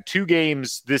 he's had 2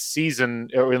 games this season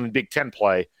in Big Ten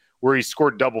play where he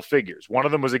scored double figures. One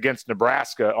of them was against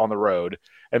Nebraska on the road,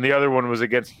 and the other one was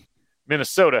against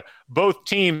Minnesota. Both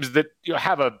teams that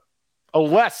have a a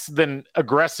less than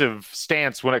aggressive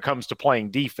stance when it comes to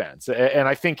playing defense. And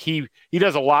I think he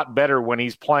does a lot better when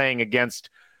he's playing against,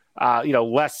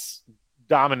 less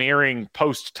domineering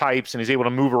post types, and he's able to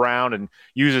move around and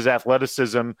use his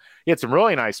athleticism. He had some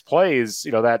really nice plays.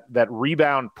 That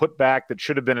rebound putback that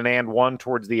should have been an and one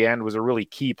towards the end was a really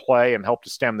key play and helped to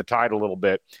stem the tide a little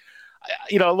bit.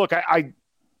 Look, I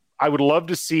would love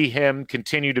to see him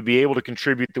continue to be able to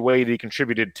contribute the way that he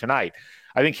contributed tonight.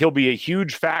 I think he'll be a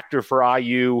huge factor for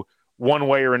IU one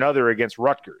way or another against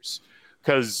Rutgers.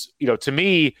 Because, to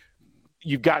me,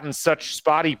 you've gotten such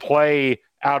spotty play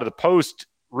out of the post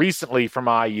recently from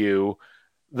IU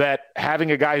that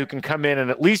having a guy who can come in and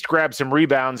at least grab some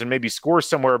rebounds and maybe score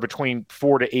somewhere between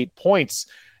 4 to 8 points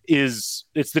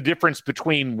it's the difference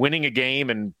between winning a game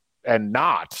and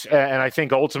not. And I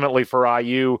think ultimately for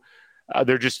IU,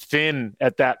 they're just thin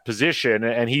at that position,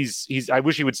 and I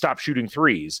wish he would stop shooting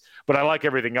threes, but I like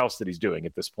everything else that he's doing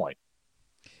at this point.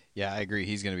 Yeah, I agree.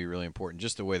 He's going to be really important.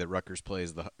 Just the way that Rutgers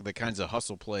plays, the kinds of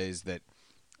hustle plays that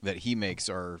he makes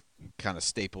are kind of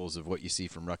staples of what you see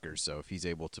from Rutgers. So if he's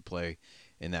able to play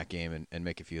in that game and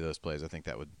make a few of those plays, I think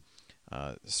that would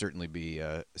certainly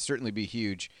be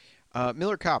huge.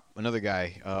 Miller Kopp, another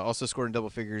guy, also scored in double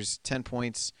figures, 10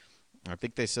 points. I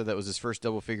think they said that was his first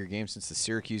double-figure game since the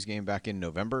Syracuse game back in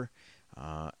November.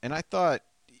 And I thought,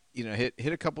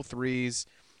 hit a couple threes.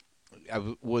 I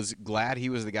was glad he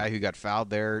was the guy who got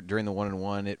fouled there during the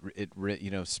 1-on-1.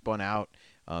 It spun out,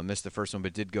 missed the first one,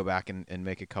 but did go back and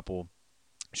make a couple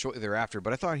shortly thereafter.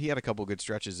 But I thought he had a couple good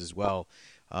stretches as well.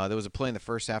 There was a play in the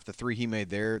first half, the three he made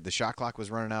there. The shot clock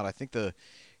was running out. I think the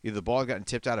ball had gotten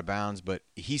tipped out of bounds, but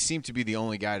he seemed to be the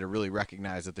only guy to really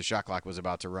recognize that the shot clock was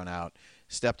about to run out.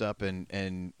 Stepped up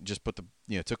and just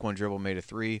took one dribble, made a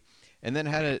three, and then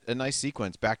had a nice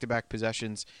sequence, back-to-back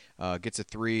possessions, gets a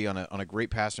three on a great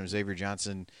pass from Xavier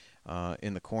Johnson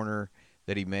in the corner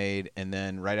that he made, and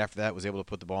then right after that was able to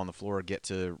put the ball on the floor, get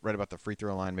to right about the free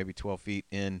throw line, maybe 12 feet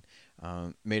in,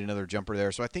 made another jumper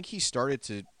there. So I think he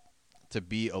started to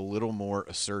be a little more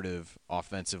assertive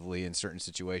offensively in certain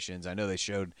situations. I know they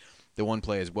showed the one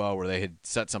play as well where they had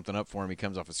set something up for him. He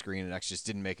comes off a screen and actually just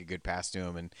didn't make a good pass to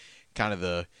him, and kind of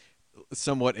the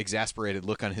somewhat exasperated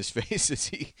look on his face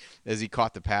as he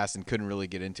caught the pass and couldn't really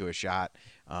get into a shot.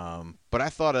 But I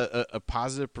thought a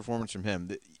positive performance from him.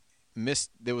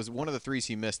 There was one of the threes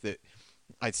he missed that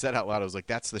I said out loud, I was like,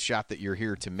 that's the shot that you're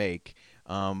here to make.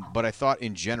 But I thought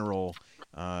in general,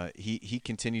 he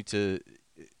continued to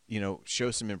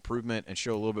show some improvement and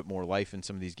show a little bit more life in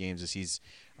some of these games as he's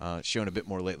shown a bit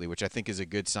more lately, which I think is a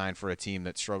good sign for a team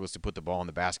that struggles to put the ball in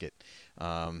the basket.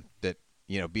 That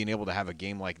being able to have a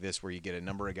game like this where you get a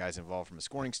number of guys involved from a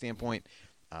scoring standpoint,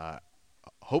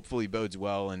 hopefully bodes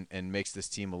well and makes this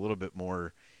team a little bit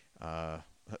more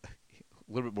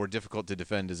difficult to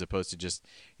defend as opposed to just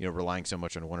relying so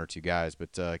much on one or two guys.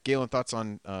 But Galen, thoughts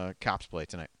on Kopp's play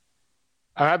tonight?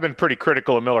 I've been pretty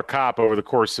critical of Miller Kopp over the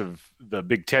course of the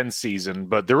Big Ten season,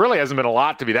 but there really hasn't been a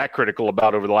lot to be that critical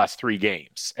about over the last 3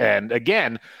 games. And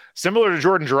again, similar to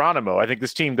Jordan Geronimo, I think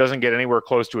this team doesn't get anywhere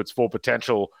close to its full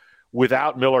potential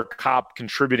without Miller Kopp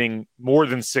contributing more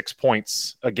than 6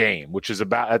 points a game, which is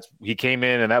he came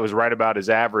in and that was right about his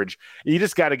average. You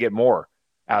just got to get more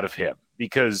out of him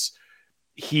because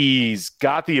he's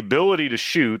got the ability to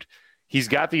shoot. He's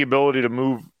got the ability to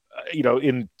move,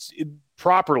 in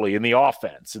properly in the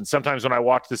offense. And sometimes when I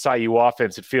watch this IU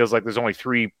offense, it feels like there's only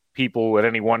 3 people at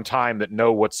any one time that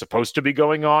know what's supposed to be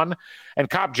going on. And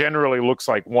Kopp generally looks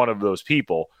like one of those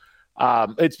people.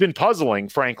 It's been puzzling,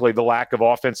 frankly, the lack of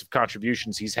offensive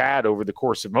contributions he's had over the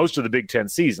course of most of the Big Ten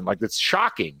season. Like, it's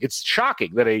shocking. It's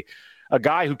shocking that a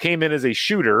guy who came in as a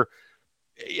shooter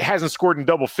hasn't scored in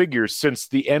double figures since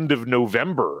the end of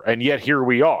November. And yet here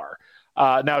we are.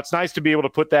 Now it's nice to be able to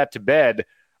put that to bed.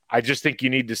 I just think you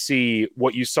need to see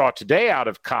what you saw today out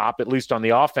of Kopp, at least on the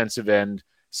offensive end,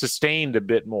 sustained a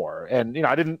bit more. And,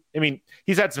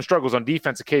 he's had some struggles on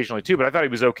defense occasionally too, but I thought he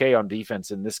was okay on defense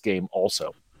in this game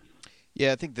also.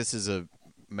 Yeah, I think this is a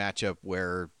matchup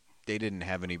where they didn't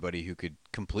have anybody who could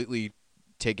completely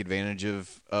take advantage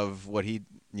of what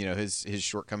his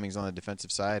shortcomings on the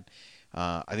defensive side.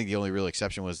 I think the only real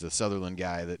exception was the Sutherland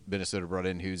guy that Minnesota brought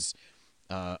in, whose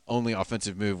only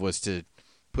offensive move was to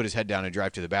put his head down and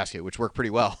drive to the basket, which worked pretty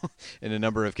well in a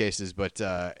number of cases. But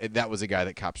that was a guy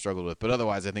that Kopp struggled with. But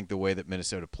otherwise, I think the way that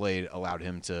Minnesota played allowed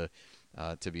him to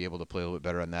be able to play a little bit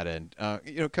better on that end.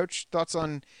 Coach, thoughts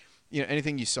on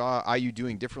anything you saw IU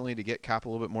doing differently to get Kopp a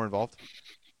little bit more involved?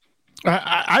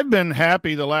 I've been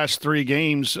happy the last 3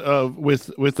 games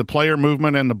with the player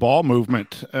movement and the ball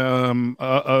movement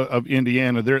of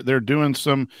Indiana. They're doing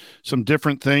some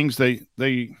different things.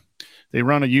 They They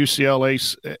run a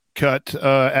UCLA cut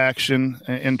action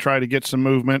and try to get some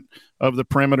movement of the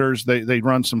perimeters. They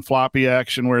run some floppy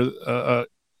action where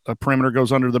a perimeter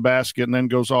goes under the basket and then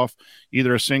goes off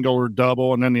either a single or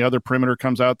double, and then the other perimeter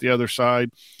comes out the other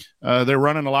side. They're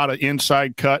running a lot of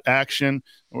inside cut action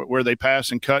where they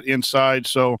pass and cut inside.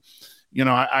 So,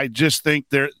 I just think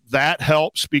that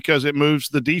helps because it moves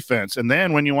the defense. And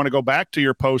then when you want to go back to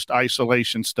your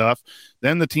post-isolation stuff,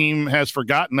 then the team has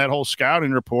forgotten that whole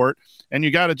scouting report, and you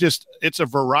got to it's a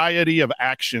variety of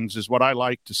actions is what I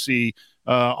like to see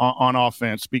on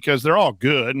offense, because they're all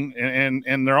good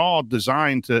and they're all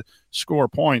designed to score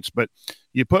points. But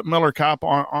you put Miller Kopp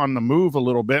on the move a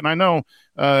little bit. And I know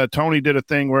Tony did a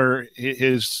thing where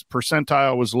his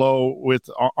percentile was low with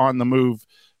on the move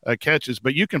catches,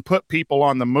 but you can put people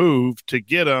on the move to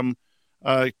get them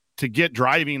to get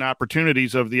driving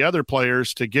opportunities of the other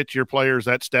players, to get your players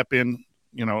that step in,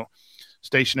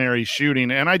 stationary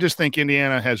shooting. And I just think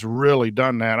Indiana has really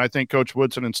done that. I think Coach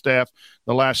Woodson and staff,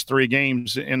 the last 3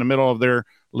 games in the middle of their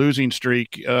losing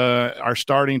streak, are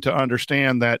starting to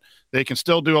understand that they can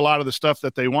still do a lot of the stuff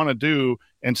that they want to do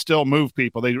and still move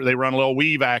people. They run a little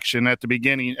weave action at the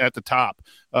beginning, at the top,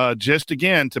 just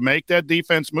again to make that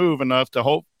defense move enough to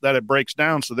hope that it breaks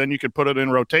down. So then you could put it in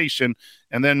rotation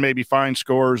and then maybe find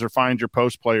scorers or find your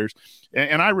post players.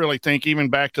 And I really think even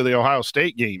back to the Ohio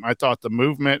State game, I thought the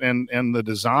movement and the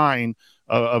design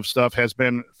of stuff has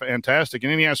been fantastic.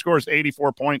 And Indiana scores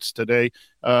 84 points today.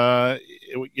 And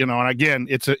again,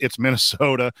 it's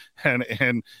Minnesota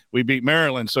and we beat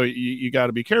Maryland. So you got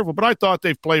to be careful, but I thought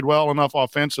they've played well enough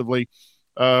offensively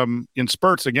in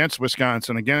spurts against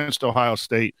Wisconsin, against Ohio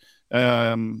State,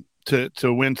 to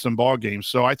win some ball games.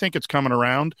 So I think it's coming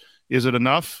around. Is it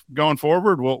enough going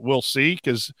forward? We'll see,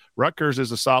 because Rutgers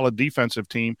is a solid defensive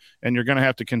team, and you're going to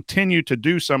have to continue to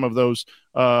do some of those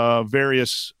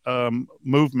various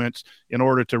movements in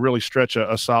order to really stretch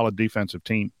a solid defensive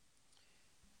team.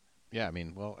 Yeah,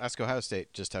 well, ask Ohio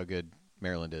State just how good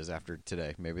Maryland is after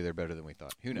today. Maybe they're better than we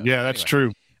thought. Who knows? Yeah, that's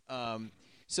true.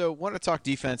 So want to talk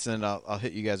defense, and I'll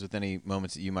hit you guys with any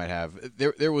moments that you might have.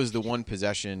 There was the one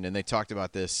possession, and they talked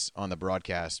about this on the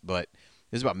broadcast, but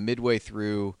this is about midway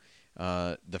through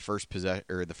the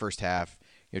first half.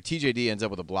 TJD ends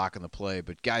up with a block on the play,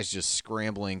 but guys just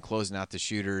scrambling, closing out the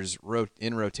shooters,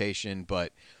 in rotation,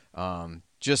 but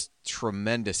just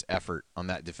tremendous effort on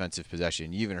that defensive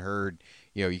possession. You even heard,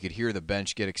 you could hear the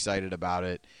bench get excited about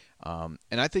it.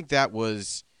 And I think that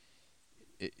was,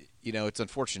 it's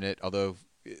unfortunate, although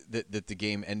that the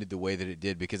game ended the way that it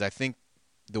did, because I think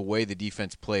the way the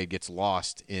defense played gets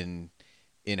lost in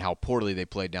how poorly they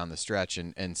played down the stretch,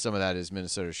 and some of that is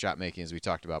Minnesota's shot making, as we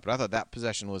talked about. But I thought that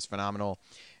possession was phenomenal,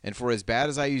 and for as bad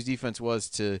as IU's defense was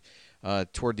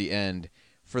toward the end,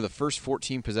 for the first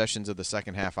 14 possessions of the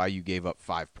second half, IU gave up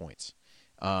 5 points,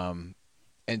 and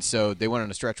so they went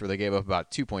on a stretch where they gave up about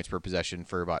 2 points per possession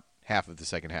for about half of the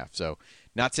second half. So,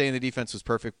 not saying the defense was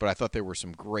perfect, but I thought there were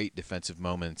some great defensive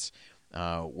moments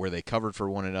where they covered for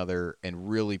one another and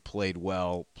really played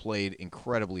well, played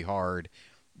incredibly hard.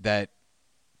 That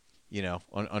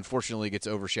unfortunately gets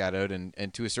overshadowed,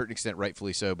 and to a certain extent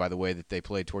rightfully so, by the way that they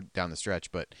played down the stretch.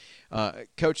 But,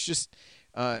 Coach, just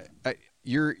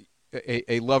you're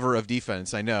a lover of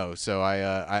defense, I know, so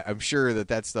I'm sure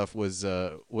that stuff was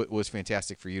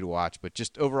fantastic for you to watch. But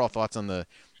just overall thoughts on the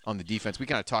defense. We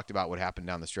kind of talked about what happened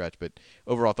down the stretch, but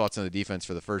overall thoughts on the defense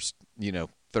for the first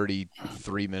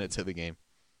 33 minutes of the game.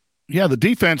 Yeah, the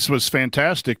defense was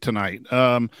fantastic tonight.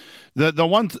 The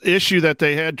one issue that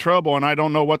they had trouble, and I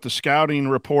don't know what the scouting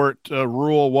report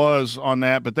rule was on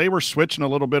that, but they were switching a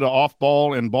little bit of off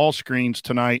ball and ball screens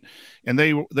tonight, and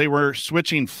they were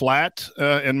switching flat,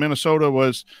 and Minnesota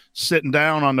was sitting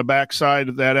down on the backside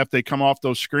of that after they come off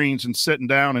those screens and sitting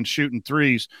down and shooting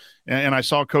threes. And I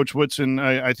saw Coach Woodson,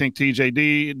 I think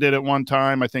TJD did it one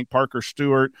time, I think Parker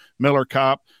Stewart, Miller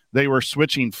Kopp. They were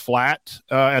switching flat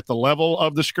at the level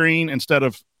of the screen instead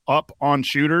of up on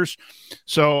shooters.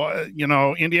 So,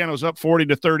 Indiana was up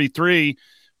 40-33,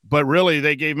 but really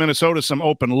they gave Minnesota some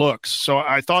open looks. So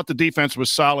I thought the defense was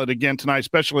solid again tonight,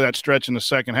 especially that stretch in the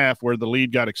second half where the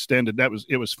lead got extended.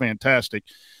 It was fantastic.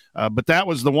 But that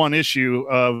was the one issue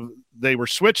of they were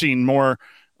switching more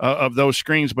of those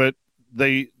screens, but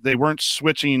they weren't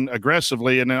switching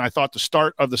aggressively. And then I thought the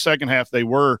start of the second half, they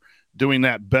were doing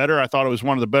that better. I thought it was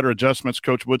one of the better adjustments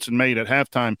Coach Woodson made at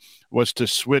halftime was to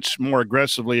switch more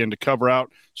aggressively and to cover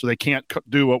out so they can't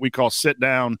do what we call sit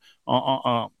down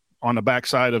on the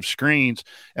backside of screens.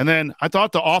 And then I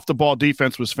thought the off-the-ball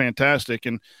defense was fantastic,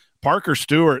 and Parker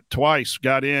Stewart twice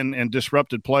got in and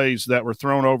disrupted plays that were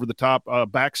thrown over the top,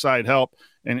 backside help,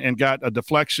 and got a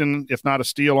deflection, if not a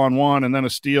steal on one, and then a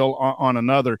steal on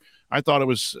another. I thought it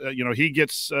was, he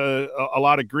gets a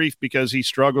lot of grief because he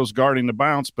struggles guarding the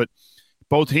bounce, but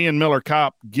both he and Miller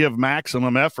Kopp give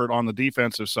maximum effort on the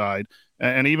defensive side.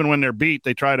 And even when they're beat,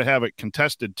 they try to have it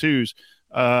contested twos.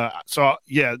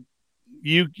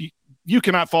 You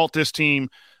cannot fault this team.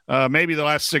 Maybe the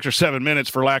last 6 or 7 minutes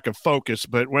for lack of focus,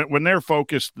 but when they're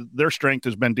focused, their strength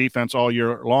has been defense all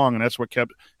year long, and that's what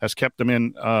has kept them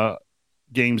in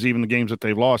games, even the games that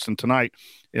they've lost. And tonight,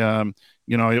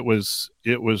 it was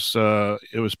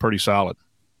pretty solid.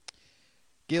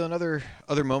 Galen,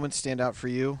 other moments stand out for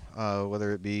you,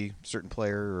 whether it be a certain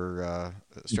player or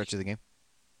stretch of the game?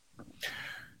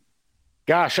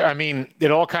 Gosh, I mean,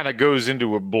 it all kind of goes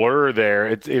into a blur there.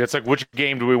 It's like, which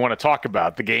game do we want to talk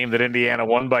about? The game that Indiana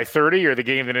won by 30 or the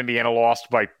game that Indiana lost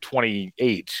by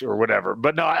 28 or whatever?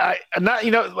 But no,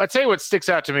 I'd say what sticks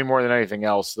out to me more than anything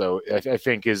else, though, I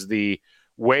think is the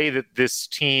way that this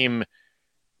team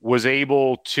was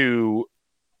able to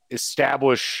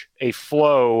establish a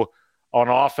flow on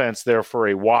offense there for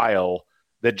a while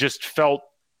that just felt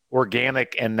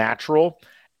organic and natural.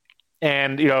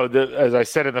 And, as I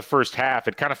said in the first half,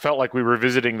 it kind of felt like we were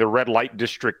visiting the red light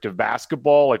district of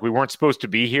basketball. Like we weren't supposed to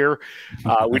be here.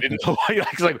 We didn't know.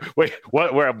 It's like, wait,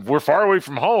 what? We're far away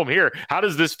from home here. How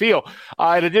does this feel?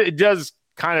 And it does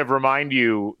kind of remind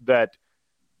you that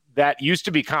used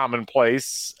to be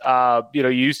commonplace. You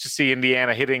used to see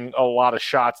Indiana hitting a lot of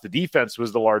shots. The defense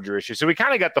was the larger issue. So we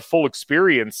kind of got the full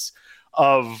experience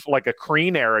of like a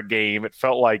Crean era game. It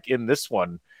felt like in this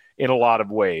one in a lot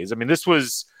of ways. I mean, this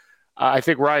was, I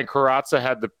think Ryan Karatza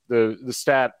had the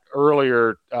stat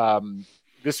earlier.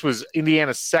 This was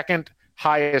Indiana's second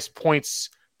highest points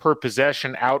per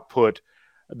possession output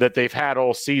that they've had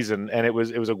all season, and it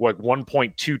was like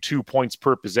 1.22 points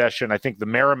per possession. I think the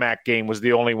Merrimack game was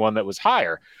the only one that was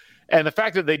higher. And the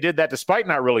fact that they did that despite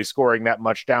not really scoring that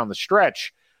much down the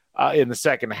stretch in the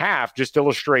second half just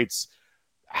illustrates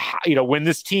how, when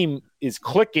this team is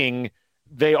clicking,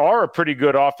 they are a pretty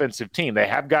good offensive team. They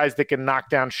have guys that can knock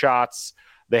down shots.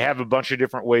 They have a bunch of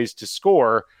different ways to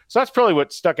score. So that's probably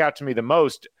what stuck out to me the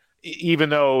most, even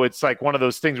though it's like one of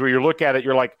those things where you look at it,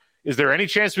 you're like, is there any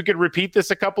chance we could repeat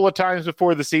this a couple of times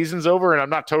before the season's over? And I'm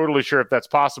not totally sure if that's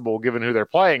possible given who they're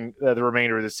playing the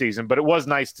remainder of the season, but it was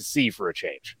nice to see for a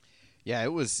change. Yeah,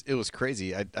 it was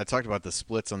crazy. I talked about the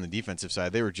splits on the defensive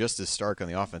side. They were just as stark on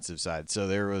the offensive side. So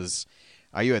there was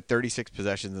IU had 36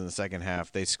 possessions in the second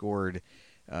half. They scored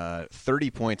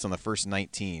 30 points on the first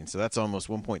 19. So that's almost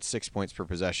 1.6 points per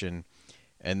possession.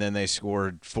 And then they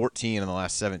scored 14 in the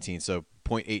last 17, so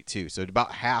 0.82. So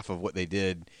about half of what they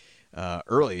did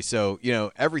early. So,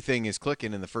 everything is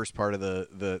clicking in the first part of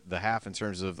the half in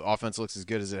terms of the offense looks as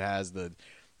good as it has. The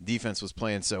defense was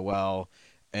playing so well.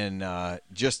 And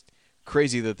just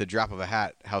crazy that the drop of a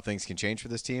hat, how things can change for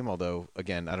this team. Although,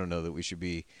 again, I don't know that we should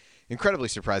be incredibly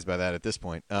surprised by that at this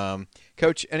point.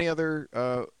 Coach, any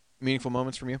other meaningful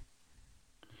moments from you?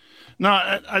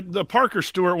 No, the Parker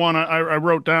Stewart one I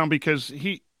wrote down because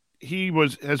he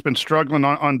has been struggling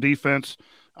on defense.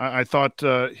 I thought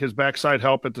his backside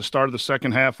help at the start of the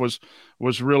second half was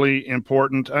really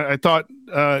important. I thought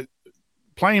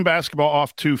playing basketball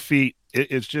off 2 feet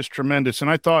is just tremendous.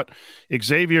 And I thought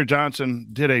Xavier Johnson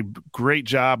did a great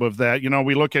job of that.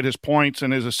 We look at his points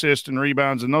and his assists and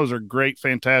rebounds, and those are great,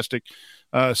 fantastic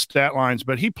stat lines.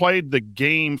 But he played the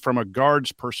game from a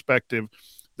guard's perspective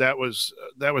that was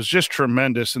just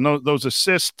tremendous. And those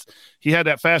assists, he had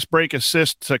that fast break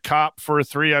assist to Kopp for a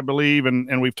 3, I believe,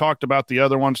 and we've talked about the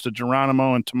other ones to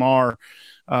Geronimo and Tamar.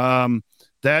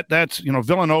 That's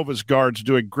Villanova's guards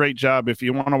do a great job. If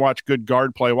you want to watch good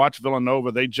guard play, watch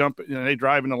Villanova. They jump, they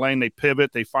drive in the lane, they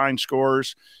pivot, they find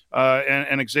scores,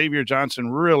 and Xavier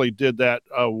Johnson really did that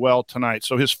well tonight.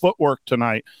 So his footwork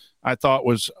tonight, I thought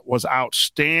was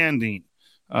outstanding.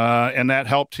 And that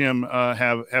helped him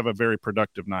have a very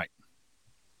productive night.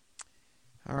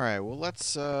 All right, well,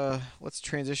 let's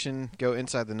transition, go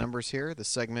inside the numbers here. This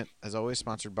segment, as always,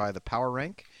 sponsored by the Power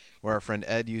Rank, where our friend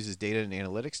Ed uses data and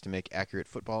analytics to make accurate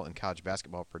football and college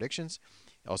basketball predictions.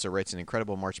 He also writes an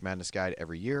incredible March Madness guide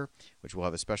every year, which we'll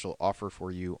have a special offer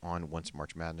for you on once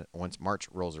March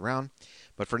rolls around.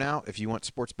 But for now, if you want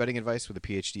sports betting advice with a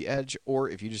PhD edge, or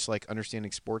if you just like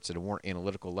understanding sports at a more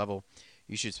analytical level,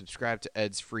 you should subscribe to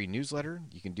Ed's free newsletter.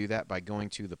 You can do that by going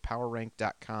to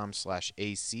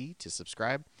thepowerrank.com/AC to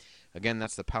subscribe. Again,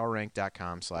 that's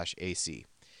thepowerrank.com/AC.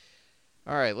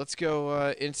 All right, let's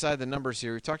go inside the numbers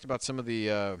here. We talked about some of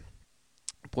the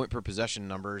point per possession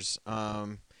numbers.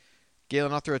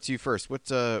 Galen, I'll throw it to you first.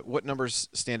 What numbers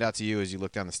stand out to you as you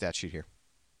look down the stat sheet here?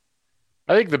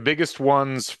 I think the biggest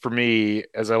ones for me,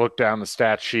 as I look down the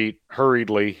stat sheet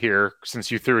hurriedly here, since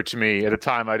you threw it to me at a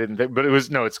time I didn't think, but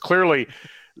it's clearly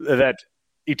that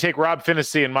you take Rob Finney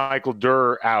and Michael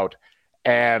Durr out,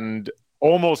 and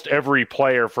almost every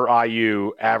player for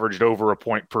IU averaged over a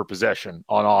point per possession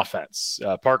on offense.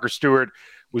 Parker Stewart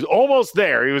was almost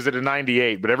there. He was at a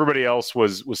 98, but everybody else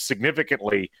was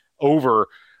significantly over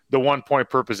the 1 point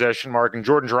per possession mark. And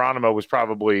Jordan Geronimo was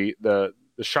probably the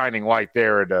shining light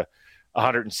there at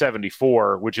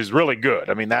 174, which is really good.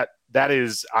 I mean, that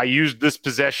is, I used this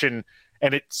possession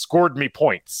and it scored me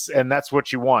points, and that's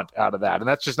what you want out of that. And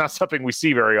that's just not something we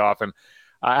see very often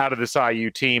out of this IU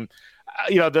team.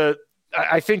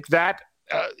 I think that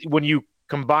when you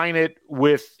combine it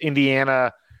with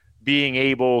Indiana being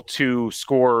able to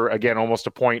score, again, almost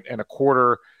a point and a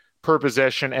quarter per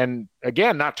possession, and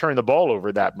again, not turn the ball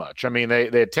over that much. I mean, they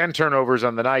had 10 turnovers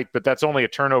on the night, but that's only a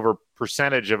turnover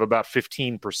percentage of about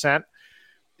 15%.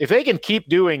 If they can keep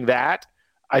doing that,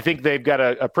 I think they've got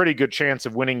a pretty good chance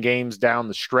of winning games down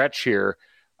the stretch here.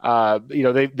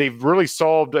 They've really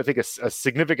solved, I think, a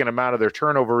significant amount of their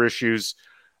turnover issues,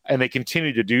 and they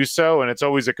continue to do so, and it's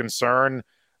always a concern.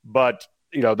 But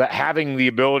that having the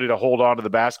ability to hold on to the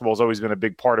basketball has always been a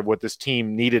big part of what this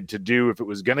team needed to do if it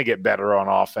was going to get better on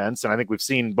offense. And I think we've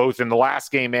seen both in the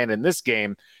last game and in this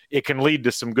game, it can lead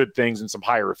to some good things and some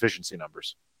higher efficiency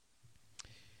numbers.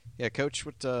 Yeah, Coach,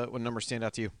 what numbers stand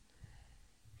out to you?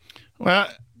 Well,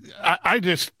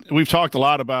 we've talked a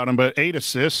lot about him, but 8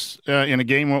 assists in a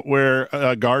game where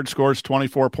a guard scores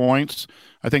 24 points.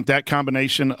 I think that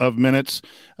combination of minutes.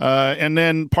 And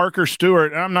then Parker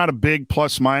Stewart, I'm not a big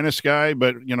plus-minus guy,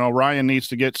 but, Ryan needs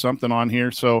to get something on here.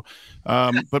 So,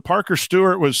 but Parker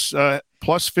Stewart was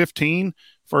plus 15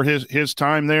 for his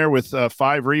time there with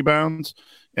 5 rebounds.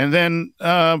 And then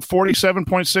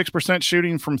 47.6%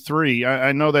 shooting from 3.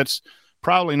 I know that's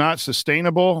probably not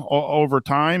sustainable over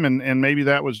time, and maybe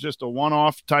that was just a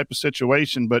one-off type of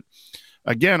situation. But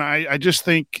again, I just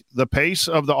think the pace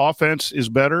of the offense is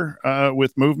better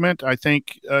with movement. I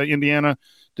think Indiana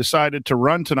decided to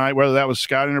run tonight, whether that was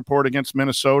scouting report against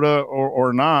Minnesota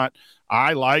or not.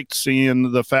 I liked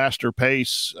seeing the faster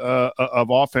pace of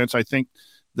offense. I think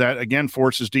that, again,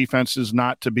 forces defenses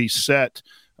not to be set.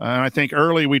 And I think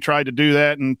early we tried to do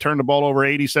that and turned the ball over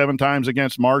 87 times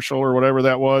against Marshall or whatever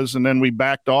that was. And then we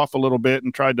backed off a little bit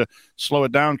and tried to slow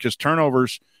it down because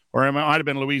turnovers, or it might have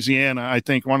been Louisiana. I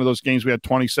think one of those games we had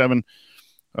 27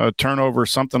 turnovers,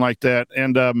 something like that.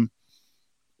 And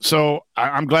so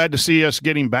I'm glad to see us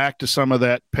getting back to some of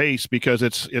that pace because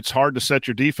it's hard to set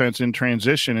your defense in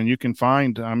transition. And you can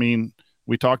find,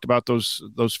 we talked about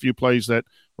those few plays that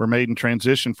were made in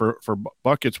transition for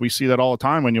buckets. We see that all the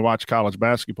time when you watch college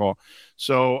basketball.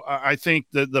 So I think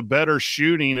that the better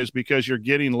shooting is because you're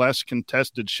getting less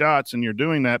contested shots, and you're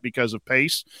doing that because of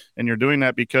pace, and you're doing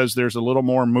that because there's a little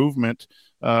more movement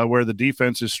where the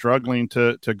defense is struggling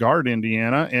to guard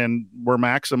Indiana, and we're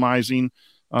maximizing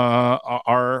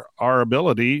our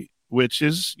ability, which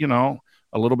is,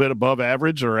 a little bit above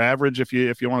average or average, if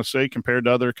you want to say, compared to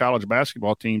other college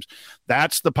basketball teams.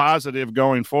 That's the positive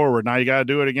going forward. Now you got to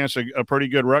do it against a pretty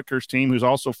good Rutgers team who's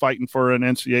also fighting for an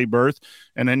NCAA berth,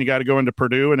 and then you got to go into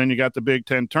Purdue, and then you got the Big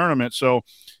Ten tournament. So,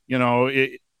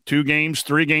 3 games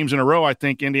in a row, I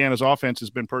think Indiana's offense has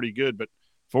been pretty good, but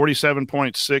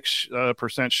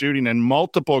 47.6% shooting and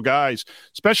multiple guys,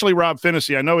 especially Rob Finney.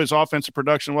 I know his offensive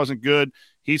production wasn't good.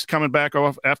 He's coming back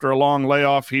off after a long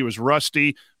layoff. He was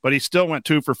rusty, but he still went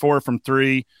 2 for 4 from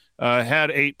 3,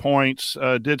 had 8 points,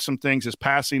 did some things. His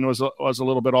passing was a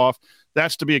little bit off.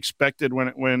 That's to be expected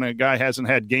when a guy hasn't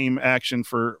had game action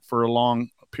for a long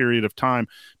period of time.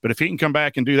 But if he can come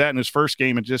back and do that in his first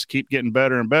game and just keep getting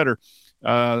better and better,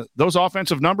 those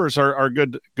offensive numbers are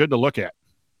good to look at.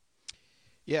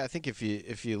 Yeah, I think if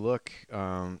you look,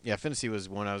 Finney was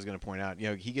one I was going to point out.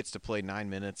 He gets to play 9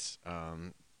 minutes.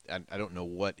 I don't know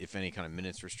what, if any, kind of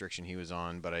minutes restriction he was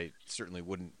on, but I certainly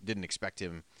didn't expect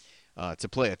him to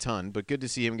play a ton. But good to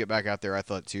see him get back out there. I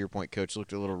thought, to your point, Coach,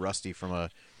 looked a little rusty from a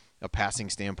passing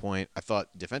standpoint. I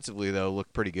thought defensively, though,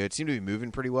 looked pretty good. Seemed to be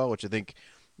moving pretty well, which I think,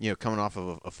 coming off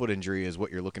of a foot injury is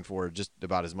what you're looking for just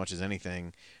about as much as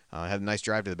anything. Had a nice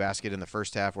drive to the basket in the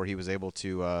first half where he was able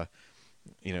to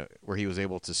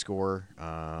score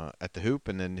at the hoop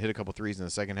and then hit a couple threes in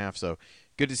the second half. So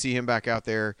good to see him back out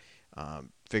there.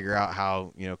 Figure out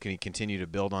how, can he continue to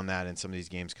build on that in some of these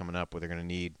games coming up where they're going to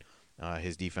need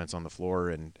his defense on the floor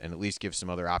and at least give some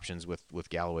other options with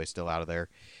Galloway still out of there.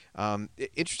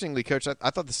 Interestingly, Coach, I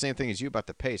thought the same thing as you about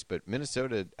the pace, but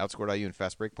Minnesota outscored IU in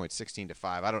fast break points 16-5.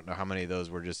 I don't know how many of those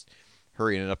were just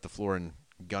hurrying it up the floor and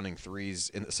gunning threes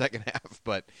in the second half,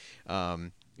 but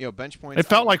bench points. It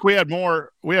felt like we had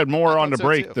more on the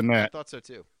break than that. I thought so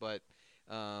too, but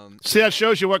see, that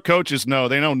shows you what coaches know.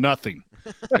 They know nothing.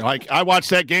 Like, I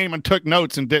watched that game and took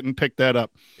notes and didn't pick that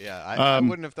up. Yeah, I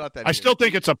wouldn't have thought that. I still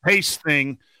think it's a pace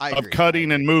thing of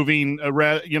cutting and moving,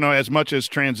 as much as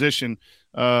transition.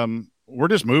 We're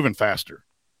just moving faster.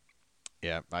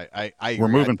 Yeah, I agree. We're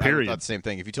moving, I period. thought the same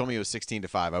thing. If you told me it was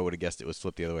 16-5, I would have guessed it was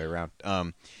flipped the other way around.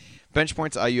 Bench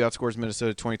points, IU outscores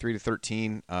Minnesota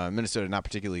 23-13. Minnesota not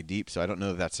particularly deep, so I don't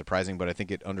know if that's surprising, but I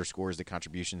think it underscores the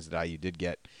contributions that IU did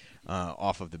get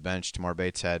off of the bench. Tamar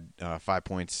Bates had 5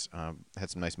 points, had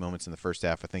some nice moments in the first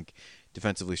half. I think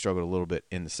defensively struggled a little bit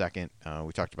in the second.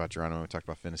 We talked about Geronimo, we talked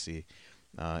about Finney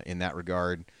in that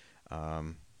regard.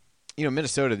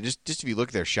 Minnesota, just if you look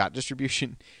at their shot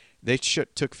distribution, they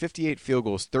took 58 field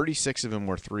goals, 36 of them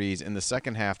were threes. In the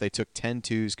second half, they took 10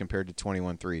 twos compared to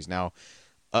 21 threes. Now,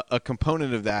 a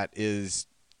component of that is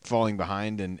falling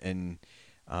behind and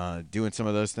doing some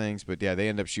of those things. But, yeah, they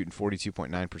end up shooting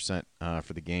 42.9%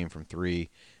 for the game from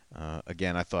three.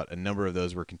 Again, I thought a number of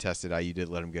those were contested. IU did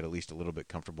let them get at least a little bit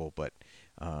comfortable, but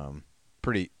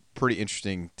pretty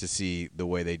interesting to see the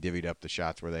way they divvied up the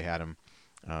shots where they had them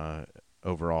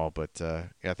overall. But,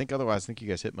 I think otherwise, I think you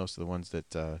guys hit most of the ones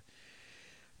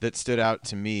that stood out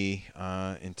to me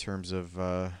in terms of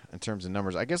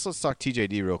numbers. I guess let's talk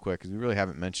TJD real quick because we really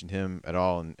haven't mentioned him at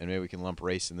all, and maybe we can lump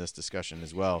Race in this discussion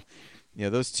as well.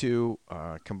 Those two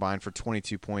combined for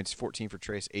 22 points, 14 for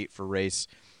Trace, 8 for Race,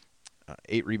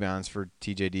 8 rebounds for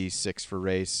TJD, 6 for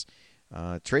Race.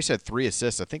 Trace had 3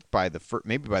 assists, I think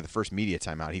maybe by the first media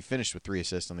timeout. He finished with 3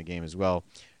 assists on the game as well.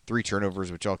 3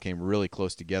 turnovers, which all came really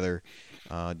close together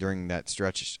during that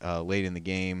stretch late in the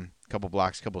game. Couple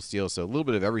blocks, couple steals, so a little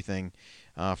bit of everything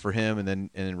for him. And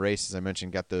then Race, as I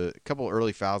mentioned, got the couple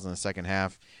early fouls in the second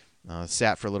half.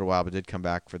 Sat for a little while, but did come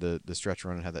back for the stretch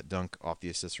run and had that dunk off the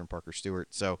assist from Parker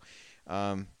Stewart. So,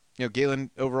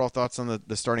 Galen, overall thoughts on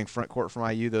the starting front court from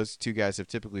IU? Those two guys have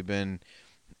typically been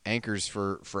anchors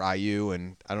for IU,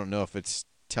 and I don't know if it's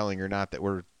telling or not that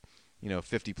we're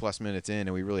 50-plus minutes in,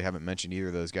 and we really haven't mentioned either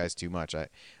of those guys too much. I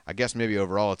guess maybe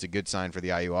overall it's a good sign for the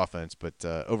IU offense, but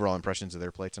overall impressions of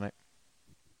their play tonight?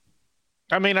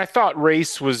 I mean, I thought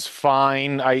Race was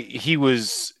fine. It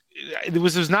was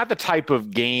not the type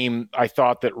of game I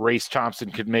thought that Race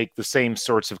Thompson could make the same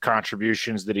sorts of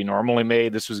contributions that he normally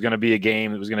made. This was going to be a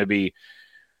game that was going to be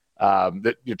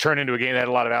that you turn into a game that had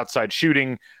a lot of outside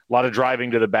shooting, a lot of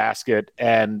driving to the basket.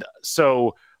 And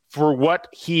so for what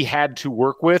he had to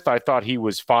work with, I thought he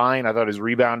was fine. I thought his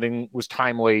rebounding was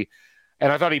timely,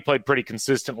 and I thought he played pretty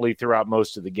consistently throughout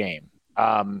most of the game.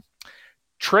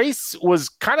 Trace was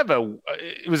kind of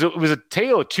it was a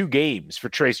tale of two games for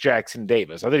Trace Jackson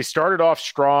Davis. I thought he started off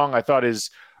strong. I thought his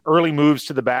early moves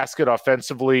to the basket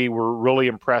offensively were really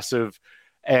impressive,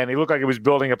 and he looked like he was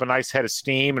building up a nice head of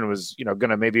steam and was,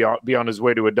 going to maybe be on his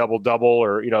way to a double-double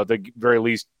or, at the very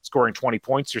least scoring 20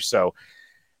 points or so.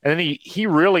 And then he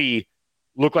really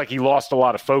looked like he lost a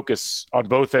lot of focus on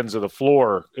both ends of the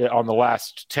floor on the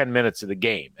last 10 minutes of the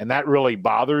game. And that really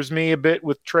bothers me a bit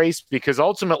with Trace, because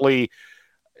ultimately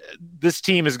this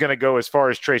team is going to go as far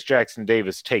as Trace Jackson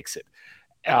Davis takes it.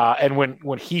 And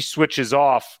when he switches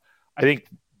off, I think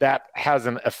that has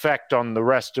an effect on the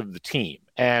rest of the team.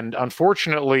 And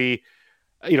unfortunately,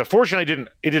 fortunately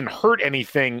it didn't hurt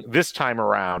anything this time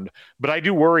around, but I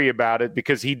do worry about it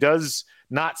because he does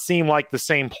not seem like the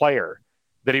same player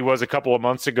that he was a couple of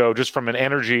months ago, just from an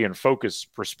energy and focus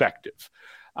perspective.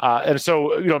 And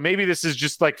so, maybe this is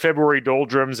just like February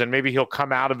doldrums, and maybe he'll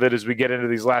come out of it as we get into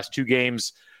these last two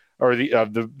games or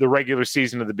the regular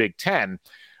season of the Big Ten.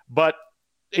 But,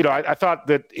 I thought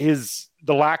that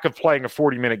the lack of playing a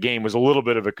 40-minute game was a little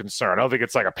bit of a concern. I don't think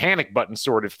it's like a panic button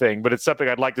sort of thing, but it's something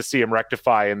I'd like to see him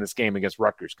rectify in this game against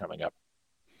Rutgers coming up.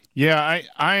 Yeah,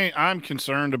 I'm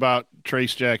concerned about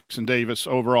Trace Jackson Davis'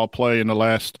 overall play in the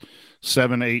last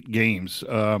 7-8 games.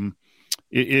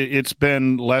 It's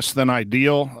been less than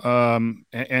ideal,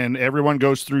 and everyone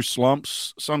goes through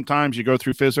slumps. Sometimes you go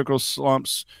through physical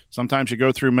slumps. Sometimes you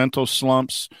go through mental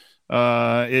slumps.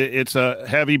 It's a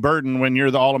heavy burden when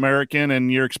you're the All-American and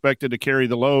you're expected to carry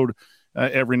the load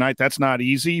every night. That's not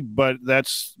easy, but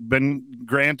that's been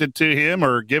granted to him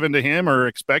or given to him or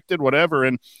expected, whatever.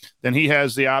 And then he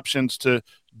has the options to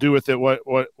do with it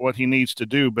what he needs to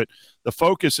do. But the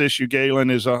focus issue, Galen,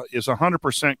 is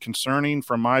 100% concerning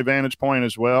from my vantage point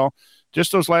as well.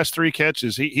 Just those last 3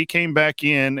 catches, he came back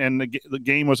in, and the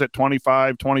game was at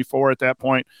 25-24 at that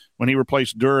point when he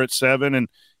replaced Durr at 7, and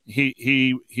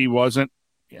he wasn't.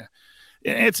 Yeah.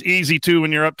 It's easy too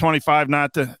when you're up 25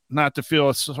 not to feel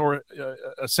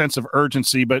a sense of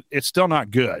urgency, but it's still not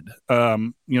good.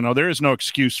 There is no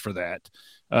excuse for that.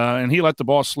 and he let the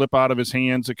ball slip out of his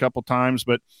hands a couple times.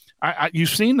 But you've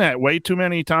seen that way too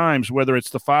many times, whether it's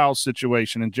the foul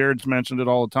situation, and Jared's mentioned it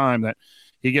all the time, that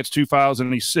he gets 2 fouls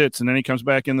and he sits, and then he comes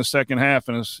back in the second half,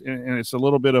 and it's a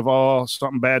little bit of,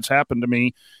 something bad's happened to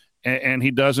me, and he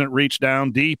doesn't reach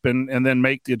down deep and then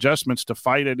make the adjustments to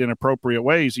fight it in appropriate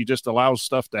ways. He just allows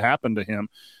stuff to happen to him.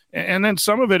 And then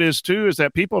some of it is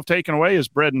that people have taken away his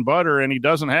bread and butter, and he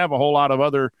doesn't have a whole lot of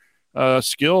other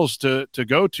skills to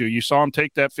go to. You saw him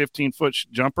take that 15-foot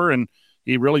jumper, and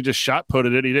he really just shot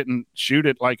putted it. He didn't shoot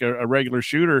it like a regular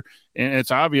shooter. And it's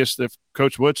obvious that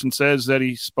Coach Woodson says that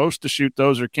he's supposed to shoot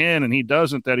those or can, and he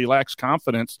doesn't, that he lacks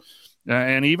confidence.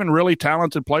 And even really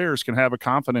talented players can have a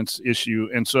confidence issue.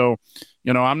 And so,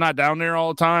 I'm not down there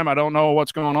all the time. I don't know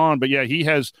what's going on. But, yeah, he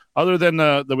has, other than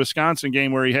the Wisconsin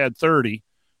game where he had 30,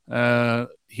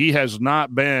 he has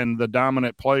not been the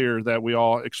dominant player that we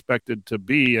all expected to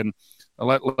be. And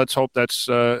let's hope that's,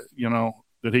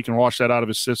 that he can wash that out of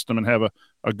his system and have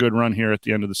a good run here at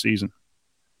the end of the season.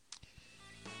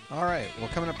 All right. Well,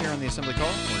 coming up here on the Assembly Call,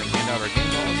 we're going to hand out our game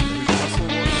balls and the Hoosier Hustle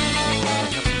Award. We'll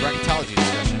have some bracketology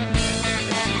discussion. And head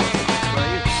to what's next for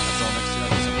IU. That's all next to the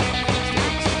Assembly Call. Stay with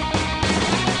us.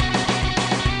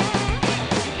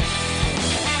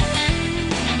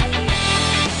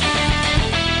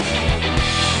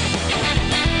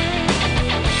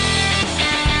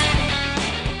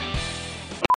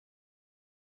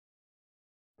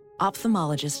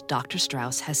 Ophthalmologist Dr.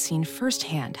 Strauss has seen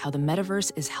firsthand how the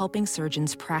metaverse is helping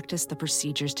surgeons practice the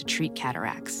procedures to treat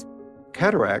cataracts.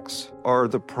 Cataracts are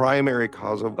the primary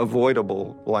cause of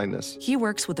avoidable blindness. He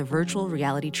works with a virtual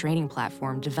reality training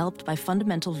platform developed by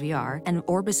Fundamental VR and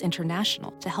Orbis International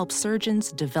to help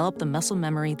surgeons develop the muscle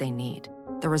memory they need.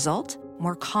 The result?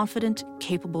 More confident,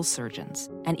 capable surgeons.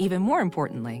 And even more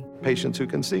importantly, patients who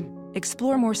can see.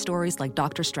 Explore more stories like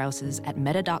Dr. Strauss's at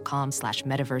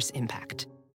meta.com/metaverseimpact.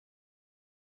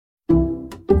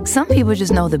 Some people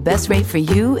just know the best rate for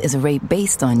you is a rate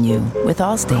based on you with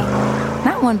Allstate.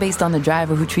 Not one based on the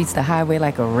driver who treats the highway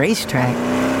like a racetrack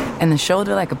and the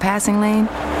shoulder like a passing lane.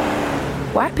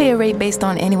 Why pay a rate based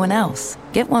on anyone else?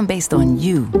 Get one based on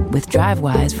you with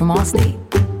DriveWise from Allstate.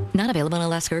 Not available in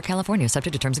Alaska or California,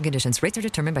 subject to terms and conditions. Rates are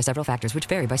determined by several factors, which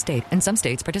vary by state. In some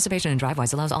states, participation in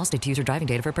DriveWise allows Allstate to use your driving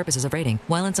data for purposes of rating.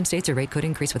 While in some states, your rate could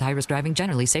increase with high-risk driving.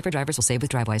 Generally, safer drivers will save with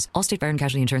DriveWise. Allstate Fire and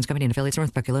Casualty Insurance Company and affiliates,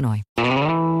 Northbrook, Illinois.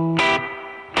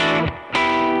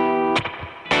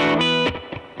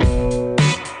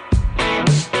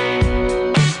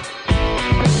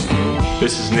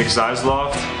 This is Nick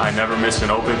Zeisloft. I never miss an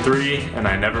open three, and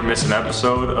I never miss an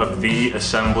episode of The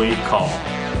Assembly Call.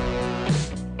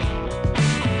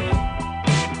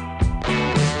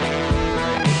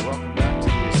 Welcome back to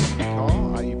the Assembly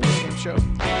Call, IU Postgame Show.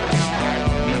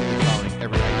 Immediately following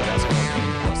every IU basketball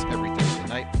game plus every Thursday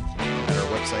night at our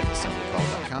website,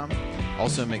 assemblycall.com.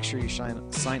 Also, make sure you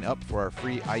sign up for our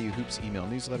free IU Hoops email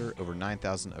newsletter. Over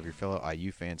 9,000 of your fellow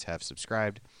IU fans have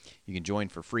subscribed. You can join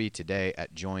for free today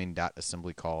at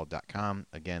join.assemblycall.com.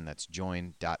 Again, that's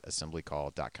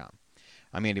join.assemblycall.com.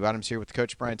 I'm Andy Bottoms here with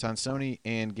Coach Brian Tonsoni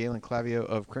and Galen Clavio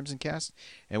of Crimson Cast,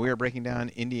 and we are breaking down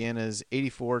Indiana's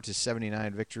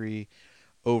 84-79 victory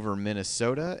over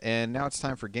Minnesota. And now it's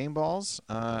time for game balls.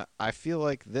 I feel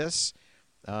like this,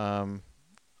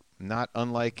 not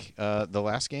unlike the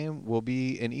last game, will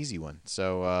be an easy one.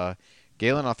 So,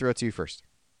 Galen, I'll throw it to you first.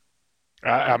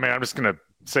 I'm just going to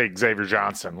say Xavier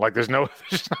Johnson. Like, there's no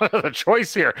other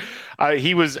choice here.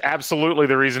 He was absolutely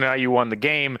the reason IU won the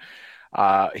game.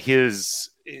 His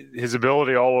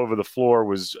ability all over the floor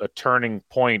was a turning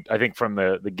point, I think, from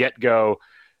the get-go.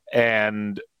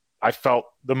 And I felt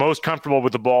the most comfortable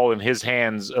with the ball in his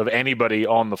hands of anybody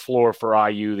on the floor for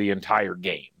IU the entire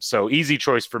game. So easy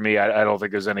choice for me. I don't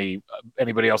think there's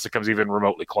anybody else that comes even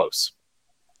remotely close.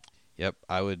 Yep,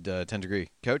 I would tend to agree.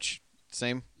 Coach,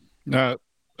 same?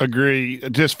 Agree.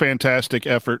 Just fantastic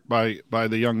effort by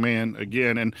the young man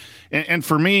again. And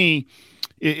for me,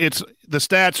 it's the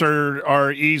stats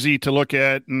are easy to look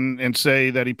at and say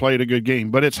that he played a good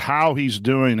game, but it's how he's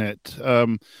doing it.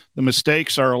 The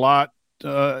mistakes are a lot,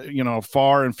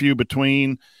 far and few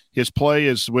between. His play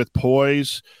is with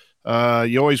poise.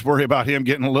 You always worry about him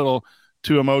getting a little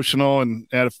too emotional and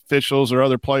at officials or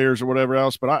other players or whatever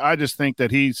else. But I just think that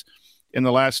he's, in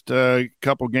the last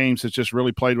couple games, has just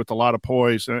really played with a lot of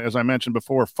poise. As I mentioned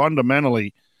before,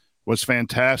 fundamentally was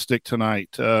fantastic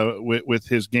tonight with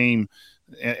his game.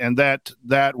 And that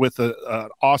with an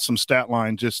awesome stat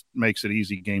line just makes it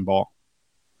easy game ball.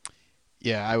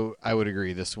 Yeah, I would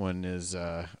agree. This one is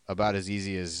about as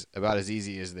easy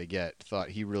as they get. Thought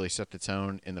he really set the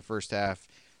tone in the first half,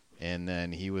 and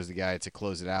then he was the guy to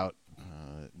close it out.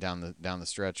 down the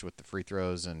stretch with the free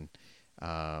throws, and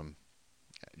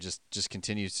just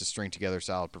continues to string together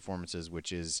solid performances,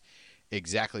 which is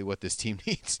exactly what this team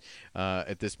needs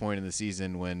at this point in the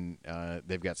season when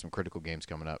they've got some critical games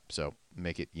coming up. So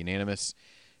make it unanimous.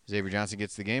 Xavier Johnson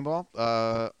gets the game ball.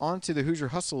 On to the Hoosier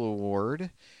Hustle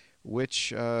Award,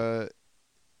 which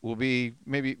will be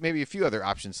maybe a few other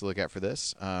options to look at for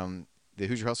this. The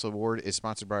Hoosier Hustle Award is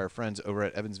sponsored by our friends over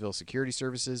at Evansville Security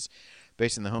Services.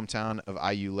 Based in the hometown of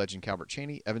IU legend Calvert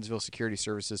Chaney, Evansville Security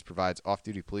Services provides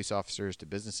off-duty police officers to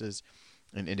businesses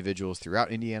and individuals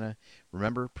throughout Indiana.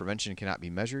 Remember, prevention cannot be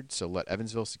measured, so let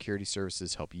Evansville Security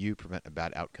Services help you prevent a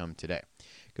bad outcome today.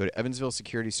 Go to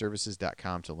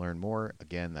evansvillesecurityservices.com to learn more.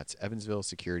 Again, that's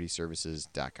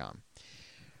evansvillesecurityservices.com.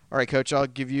 All right, Coach, I'll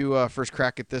give you first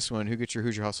crack at this one. Who gets your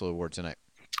Hoosier Hustle Award tonight?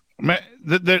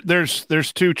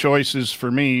 There's two choices for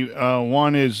me.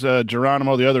 One is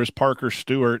Geronimo. The other is Parker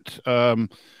Stewart.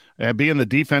 Being the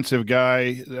defensive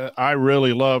guy, I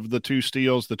really love the two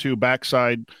steals, the two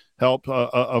backside help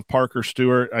of Parker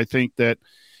Stewart. I think that,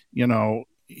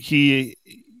 he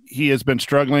has been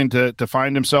struggling to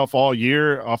find himself all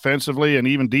year offensively and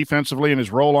even defensively in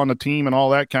his role on the team and all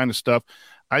that kind of stuff.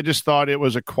 I just thought it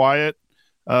was a quiet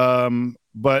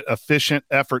but efficient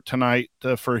effort tonight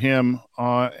for him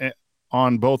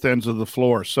on both ends of the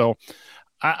floor. So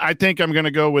I think I'm going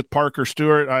to go with Parker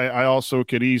Stewart. I also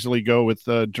could easily go with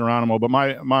Geronimo, but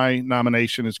my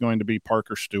nomination is going to be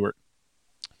Parker Stewart.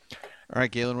 All right,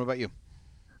 Galen, what about you?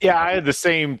 Yeah, I had the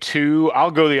same two.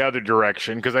 I'll go the other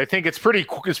direction because I think it's pretty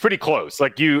close.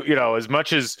 Like you as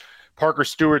much as Parker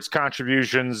Stewart's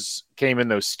contributions came in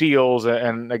those steals,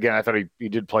 and again, I thought he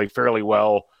did play fairly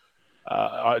well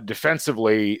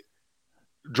defensively.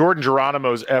 Jordan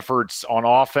Geronimo's efforts on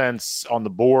offense, on the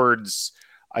boards,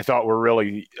 I thought were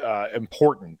really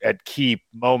important at key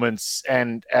moments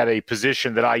and at a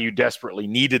position that IU desperately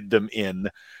needed them in.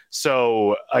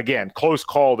 So, again, close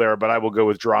call there, but I will go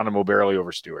with Geronimo barely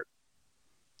over Stewart.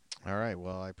 All right.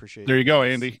 Well, I appreciate There you go,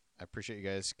 Andy. I appreciate you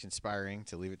guys conspiring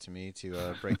to leave it to me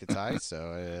to break the tie.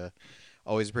 So I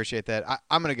always appreciate that.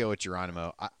 I'm going to go with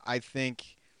Geronimo. I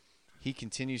think he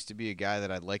continues to be a guy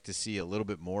that I'd like to see a little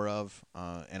bit more of.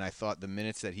 And I thought the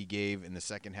minutes that he gave in the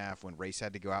second half when Race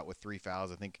had to go out with 3 fouls,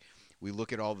 I think we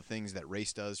look at all the things that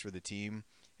Race does for the team,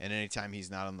 and anytime he's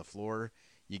not on the floor,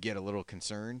 you get a little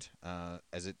concerned.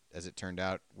 As it turned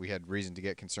out, we had reason to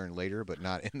get concerned later, but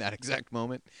not in that exact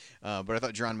moment. But I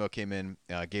thought Geronimo came in,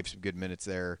 gave some good minutes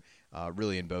there,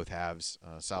 really in both halves.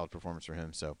 Solid performance for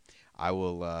him. So I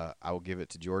will give it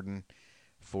to Jordan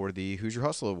for the Hoosier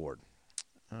Hustle Award.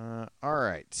 All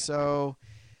right, so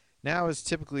now is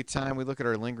typically time we look at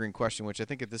our lingering question, which I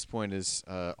think at this point is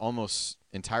almost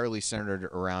entirely centered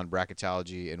around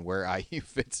bracketology and where IU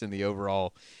fits in the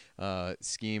overall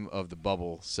scheme of the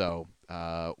bubble. So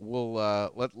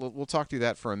we'll talk through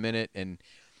that for a minute, and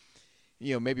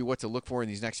maybe what to look for in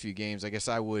these next few games. I guess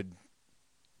I would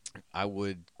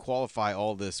qualify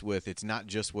all this with it's not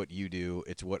just what you do,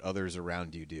 it's what others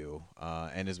around you do.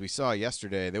 And as we saw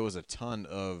yesterday, there was a ton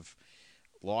of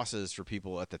losses for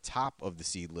people at the top of the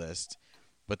seed list,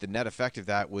 but the net effect of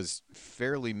that was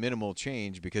fairly minimal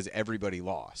change because everybody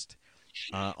lost.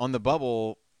 On the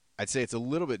bubble, I'd say it's a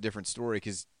little bit different story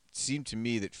because it seemed to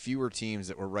me that fewer teams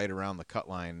that were right around the cut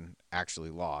line actually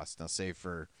lost. Now, save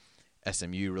for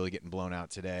SMU really getting blown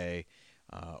out today,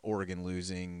 Oregon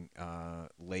losing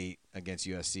late against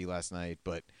USC last night,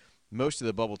 but most of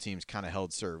the bubble teams kind of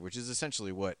held serve, which is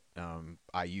essentially what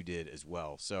IU did as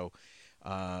well. So,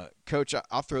 Coach,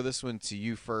 I'll throw this one to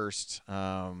you first.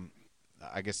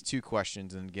 I guess 2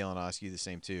 questions, and Galen, I'll ask you the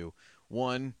same too.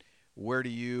 One, where do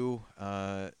you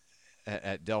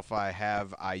at Delphi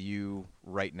have IU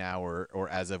right now, or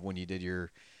as of when you did your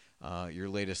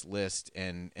latest list,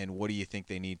 and what do you think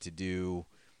they need to do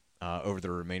over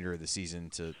the remainder of the season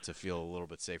to feel a little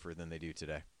bit safer than they do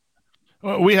today?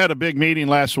 Well, we had a big meeting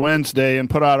last Wednesday and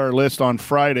put out our list on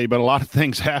Friday, but a lot of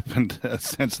things happened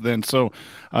since then. So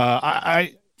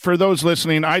I for those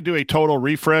listening, I do a total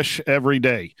refresh every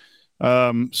day.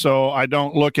 So I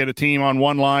don't look at a team on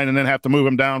one line and then have to move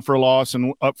them down for a loss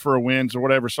and up for a wins or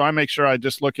whatever. So I make sure I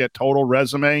just look at total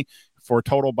resume for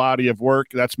total body of work.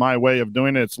 That's my way of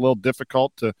doing it. It's a little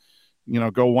difficult to,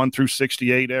 go 1 through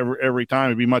 68 every time.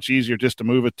 It'd be much easier just to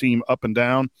move a team up and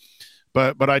down.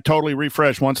 But I totally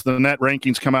refresh once the net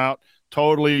rankings come out,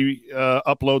 totally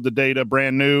upload the data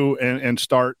brand new and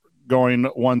start going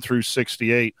 1 through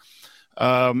 68.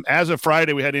 As of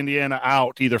Friday, we had Indiana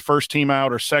out, either first team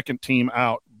out or second team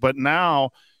out. But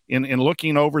now in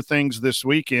looking over things this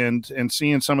weekend and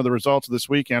seeing some of the results of this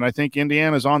weekend, I think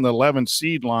Indiana's on the 11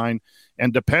 seed line.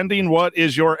 And depending what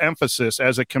is your emphasis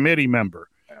as a committee member,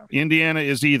 Indiana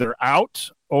is either out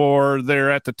or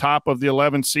they're at the top of the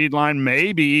 11 seed line,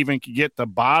 maybe even could get the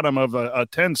bottom of a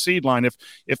 10 seed line.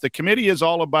 If the committee is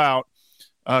all about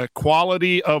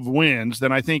quality of wins,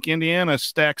 then I think Indiana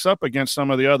stacks up against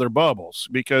some of the other bubbles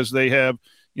because they have,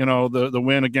 the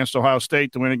win against Ohio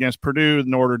State, the win against Purdue,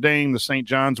 Notre Dame, the St.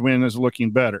 John's win is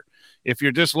looking better. If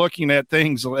you're just looking at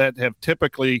things that have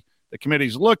typically the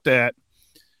committee's looked at,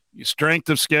 your strength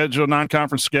of schedule,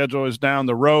 non-conference schedule is down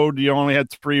the road. You only had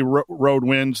 3 road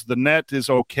wins. The net is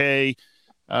okay.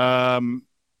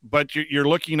 But you're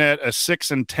looking at a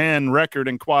 6-10 record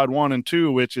in quad 1 and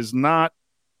 2, which is not,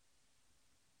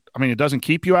 it doesn't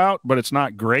keep you out, but it's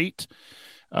not great.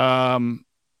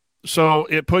 So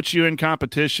it puts you in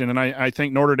competition. And I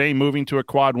think Notre Dame moving to a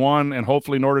quad 1 and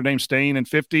hopefully Notre Dame staying in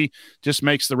 50 just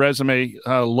makes the resume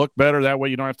look better. That way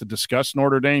you don't have to discuss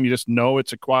Notre Dame. You just know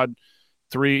it's a quad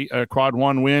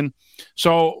 1 win.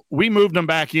 So we moved them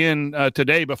back in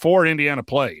today before Indiana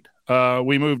played.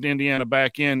 We moved Indiana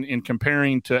back in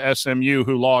comparing to SMU,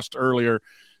 who lost earlier.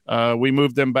 We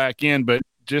moved them back in, but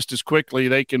just as quickly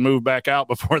they can move back out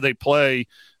before they play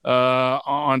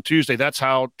on Tuesday. That's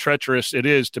how treacherous it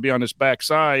is to be on this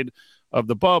backside of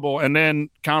the bubble. And then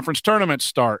conference tournaments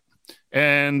start.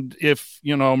 And if,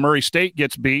 Murray State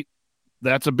gets beat,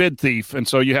 that's a bid thief. And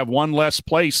so you have one less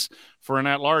place for an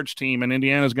at-large team, and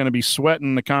Indiana's going to be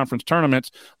sweating the conference tournaments.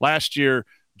 Last year,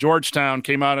 Georgetown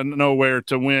came out of nowhere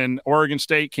to win. Oregon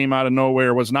State came out of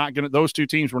nowhere. Those two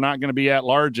teams were not going to be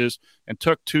at-larges and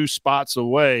took 2 spots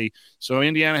away. So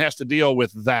Indiana has to deal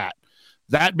with that.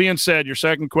 That being said, your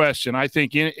second question, I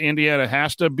think Indiana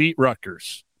has to beat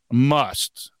Rutgers.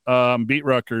 Must beat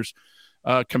Rutgers,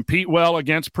 compete well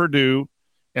against Purdue,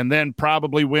 and then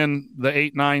probably win the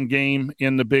 8-9 game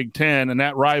in the Big Ten. And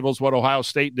that rivals what Ohio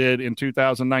State did in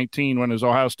 2019 when it was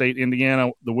Ohio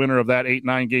State-Indiana. The winner of that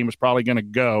 8-9 game was probably going to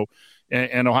go.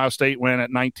 And Ohio State went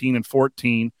at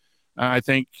 19-14. I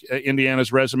think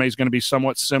Indiana's resume is going to be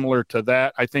somewhat similar to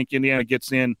that. I think Indiana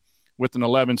gets in with an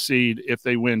 11 seed if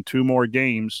they win 2 more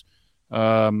games.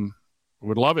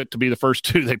 Would love it to be the first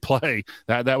 2 they play.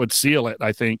 That would seal it,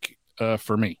 I think,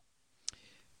 for me.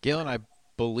 Galen, I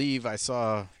believe I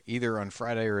saw either on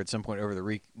Friday or at some point over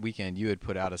the weekend you had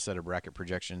put out a set of bracket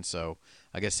projections. So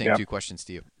I guess same 2 questions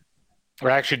to you.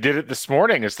 I actually did it this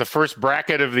morning. It's the first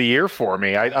bracket of the year for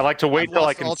me. I like to wait till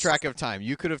I can. All track of time.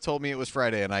 You could have told me it was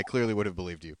Friday, and I clearly would have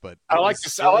believed you. But I like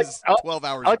 12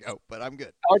 hours ago. But I'm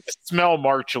good. I like to smell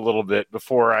March a little bit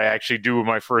before I actually do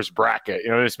my first bracket.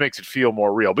 This makes it feel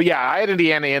more real. But yeah, I had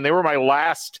Indiana in. They were my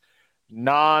last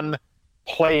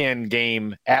non-play-in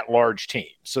game at-large team.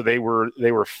 So they were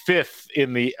 5th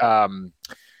in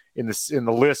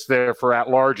the list there for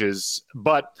at-larges.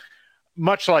 But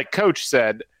much like Coach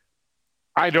said,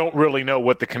 I don't really know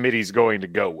what the committee's going to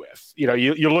go with.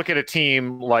 You look at a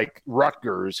team like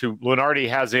Rutgers, who Lunardi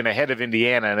has in ahead of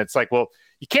Indiana, and it's like, well,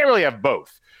 you can't really have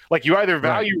both. Like, you either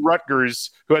value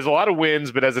Rutgers, who has a lot of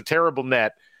wins but has a terrible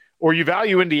net, or you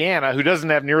value Indiana, who doesn't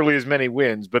have nearly as many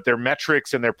wins, but their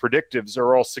metrics and their predictives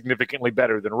are all significantly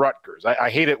better than Rutgers. I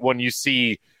hate it when you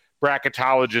see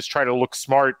bracketologists try to look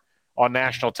smart on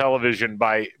national television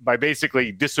by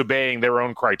basically disobeying their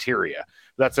own criteria.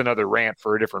 That's another rant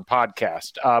for a different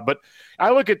podcast. But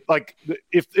I look at, like,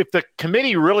 if the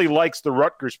committee really likes the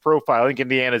Rutgers profile, I think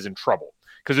Indiana's in trouble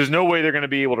because there's no way they're going to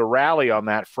be able to rally on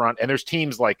that front. And there's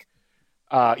teams like,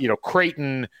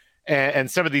 Creighton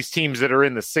and some of these teams that are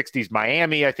in the 60s.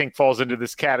 Miami, I think, falls into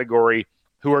this category,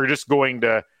 who are just going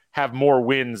to have more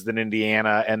wins than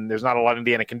Indiana. And there's not a lot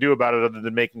Indiana can do about it other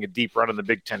than making a deep run in the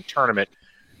Big Ten tournament,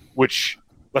 which,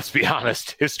 let's be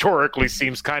honest, historically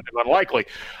seems kind of unlikely.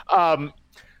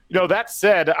 That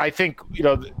said, I think, they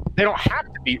don't have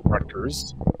to beat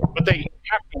Rutgers, but they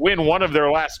have to win one of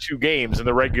their last 2 games in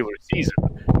the regular season,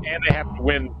 and they have to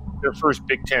win their first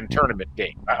Big Ten tournament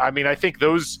game. I think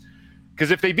those –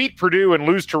 because if they beat Purdue and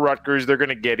lose to Rutgers, they're going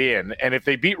to get in. And if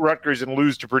they beat Rutgers and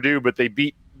lose to Purdue, but they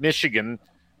beat Michigan,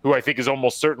 who I think is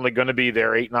almost certainly going to be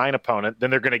their 8-9 opponent,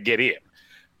 then they're going to get in.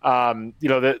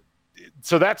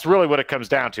 So that's really what it comes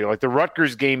down to. Like, the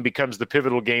Rutgers game becomes the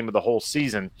pivotal game of the whole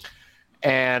season.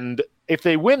 And if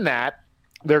they win that,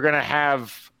 they're going to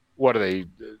have, what are they?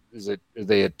 Are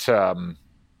they at on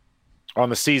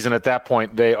the season at that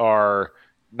point? They are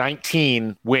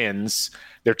 19 wins.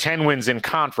 They're 10 wins in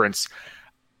conference.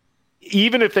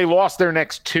 Even if they lost their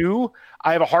next 2,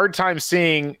 I have a hard time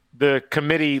seeing the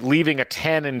committee leaving a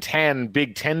 10-10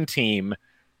 Big Ten team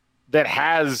that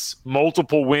has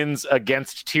multiple wins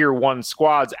against Tier 1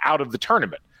 squads out of the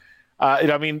tournament.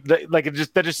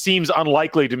 That just seems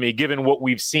unlikely to me, given what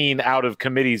we've seen out of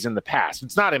committees in the past.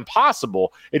 It's not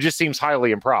impossible. It just seems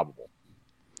highly improbable.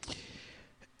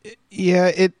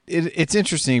 Yeah, it's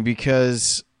interesting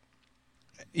because,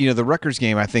 the Rutgers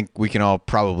game, I think we can all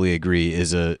probably agree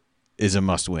is a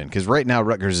must win, because right now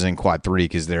Rutgers is in quad 3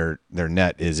 because their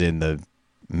net is in the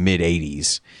mid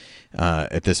 80s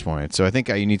at this point. So I think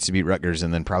IU needs to beat Rutgers,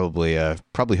 and then probably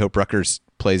hope Rutgers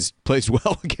plays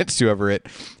well against whoever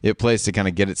it plays to kind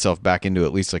of get itself back into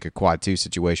at least like a quad 2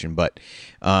 situation. But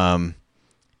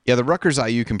the Rutgers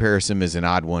IU comparison is an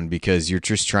odd one because you're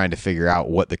just trying to figure out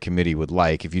what the committee would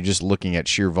like. If you're just looking at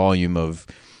sheer volume of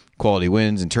quality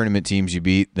wins and tournament teams you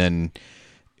beat, then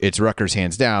it's Rutgers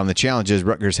hands down. The challenge is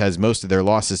Rutgers has most of their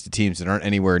losses to teams that aren't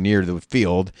anywhere near the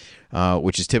field,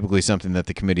 which is typically something that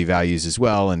the committee values as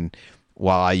well. And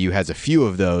while IU has a few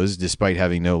of those, despite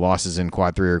having no losses in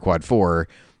quad 3 or quad 4,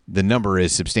 the number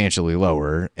is substantially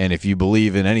lower. And if you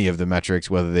believe in any of the metrics,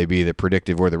 whether they be the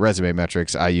predictive or the resume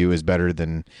metrics, IU is better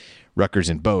than Rutgers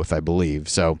in both, I believe.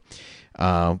 So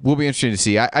will be interesting to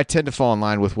see. I tend to fall in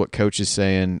line with what Coach is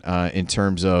saying in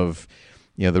terms of,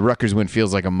 the Rutgers win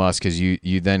feels like a must because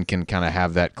you then can kind of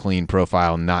have that clean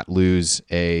profile, not lose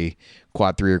a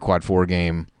quad 3 or quad 4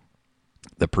 game.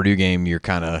 The Purdue game, you're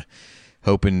kind of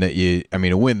hoping that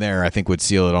a win there I think would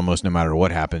seal it almost no matter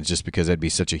what happens, just because that'd be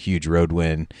such a huge road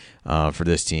win for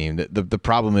this team. The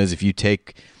problem is if you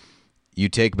take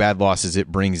bad losses,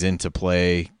 it brings into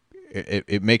play,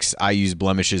 it makes IU's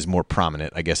blemishes more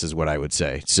prominent, I guess is what I would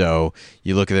say. So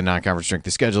you look at the non-conference strength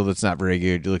of schedule, that's not very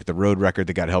good. You look at the road record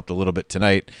that got helped a little bit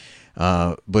tonight,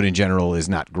 but in general is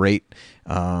not great.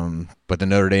 But the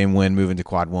Notre Dame win moving to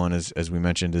quad 1, as we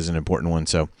mentioned, is an important one.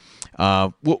 So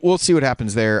we'll see what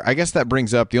happens there. I guess that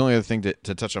brings up the only other thing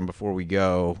to touch on before we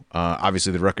go.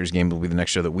 Obviously, the Rutgers game will be the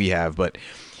next show that we have, but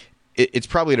it's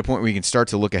probably at a point where we can start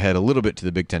to look ahead a little bit to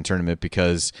the Big Ten tournament,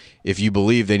 because if you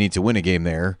believe they need to win a game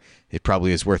there, it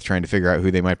probably is worth trying to figure out who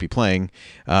they might be playing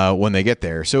when they get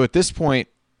there. So at this point,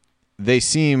 they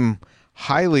seem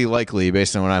highly likely,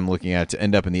 based on what I'm looking at, to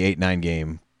end up in the 8-9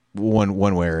 game one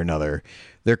way or another.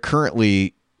 They're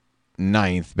currently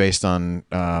 9th based on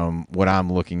what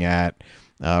I'm looking at,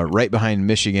 right behind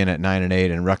Michigan at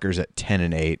 9-8 and Rutgers at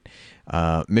 10-8.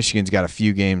 Michigan's got a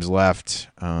few games left.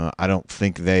 I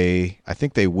think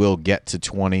they will get to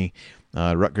 20.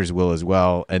 Rutgers will as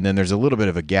well. And then there's a little bit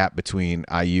of a gap between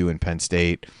IU and Penn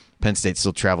State. Penn State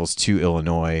still travels to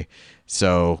Illinois.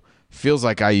 So feels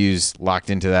like IU's locked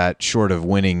into that, short of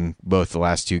winning both the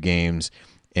last 2 games.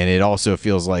 And it also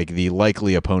feels like the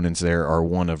likely opponents there are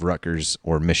one of Rutgers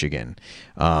or Michigan,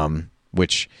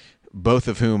 which both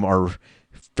of whom are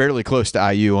fairly close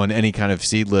to IU on any kind of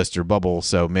seed list or bubble.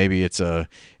 So maybe it's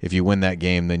if you win that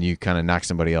game, then you kind of knock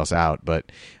somebody else out.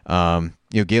 But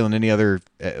Galen, any other,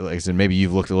 like I said, maybe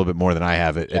you've looked a little bit more than I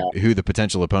have at who the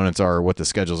potential opponents are, or what the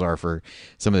schedules are for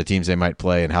some of the teams they might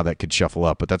play, and how that could shuffle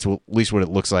up. But that's at least what it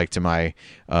looks like to my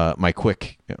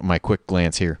quick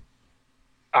glance here.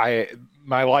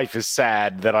 My life is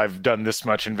sad that I've done this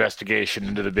much investigation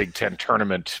into the Big Ten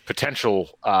tournament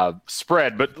potential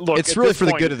spread. But look, it's really for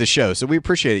the good of the show, so we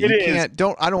appreciate it.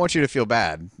 I don't want you to feel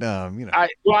bad.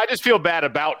 I just feel bad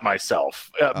about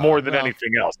myself more than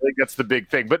anything else. I think that's the big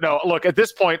thing. But no, look, at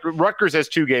this point, Rutgers has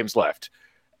 2 games left,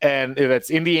 and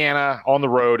that's Indiana on the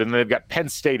road, and they've got Penn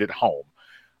State at home.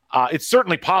 It's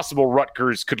certainly possible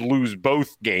Rutgers could lose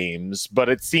both games, but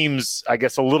it seems, I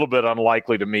guess, a little bit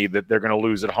unlikely to me that they're going to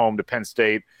lose at home to Penn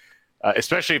State,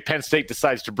 especially if Penn State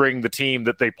decides to bring the team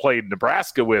that they played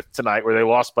Nebraska with tonight, where they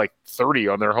lost by 30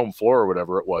 on their home floor or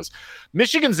whatever it was.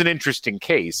 Michigan's an interesting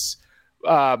case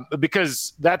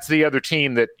because that's the other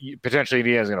team that potentially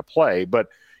Indiana's going to play. But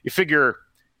you figure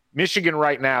Michigan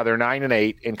right now, they're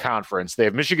 9-8 in conference. They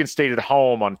have Michigan State at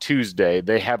home on Tuesday.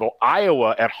 They have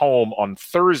Iowa at home on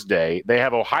Thursday. They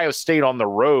have Ohio State on the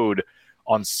road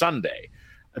on Sunday.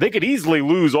 They could easily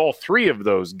lose all 3 of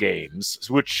those games,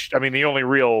 which, the only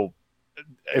real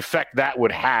effect that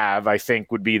would have, I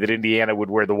think, would be that Indiana would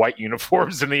wear the white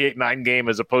uniforms in the 8-9 game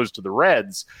as opposed to the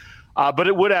Reds. But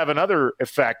it would have another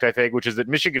effect, I think, which is that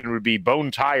Michigan would be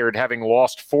bone tired, having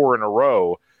lost 4 in a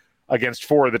row against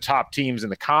 4 of the top teams in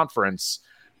the conference,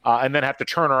 and then have to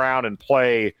turn around and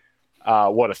play a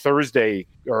Wednesday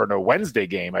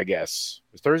game, I guess.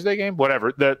 Thursday game?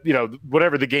 Whatever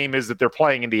the game is that they're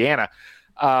playing Indiana.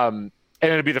 And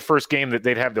it'd be the first game that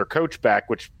they'd have their coach back,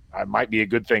 which might be a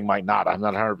good thing, might not. I'm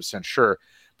not 100% sure.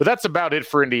 But that's about it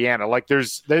for Indiana. I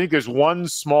think there's one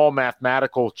small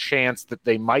mathematical chance that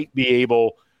they might be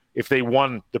able, if they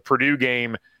won the Purdue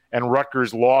game and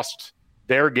Rutgers lost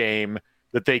their game,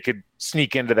 that they could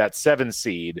sneak into that 7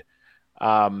 seed.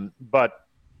 But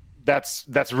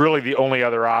that's really the only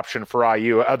other option for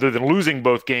IU, other than losing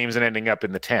both games and ending up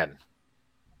in the 10.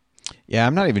 Yeah,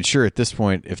 I'm not even sure at this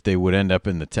point if they would end up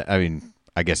in the 10.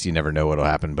 I guess you never know what'll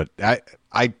happen. But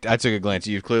I took a glance.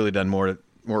 You've clearly done more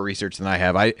research than I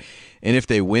have. And if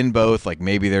they win both, like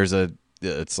maybe there's a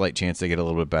slight chance they get a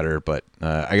little bit better. But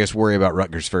I guess worry about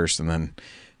Rutgers first, and then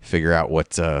figure out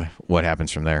what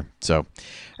happens from there. So,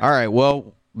 all right,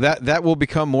 well. That will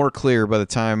become more clear by the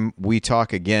time we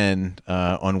talk again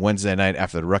on Wednesday night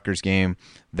after the Rutgers game.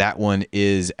 That one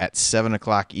is at 7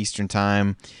 o'clock Eastern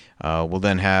time. We'll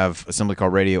then have Assembly Call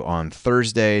Radio on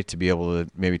Thursday to be able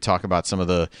to maybe talk about some of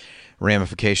the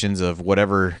ramifications of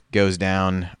whatever goes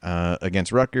down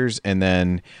against Rutgers. And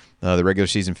then the regular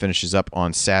season finishes up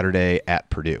on Saturday at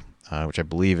Purdue, which I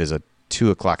believe is a 2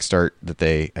 o'clock start that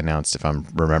they announced, if I'm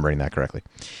remembering that correctly.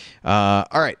 All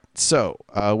right, so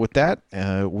with that,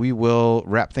 we will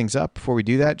wrap things up. Before we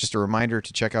do that, just a reminder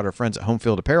to check out our friends at Home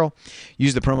Field Apparel.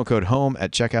 Use the promo code HOME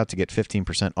at checkout to get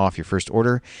 15% off your first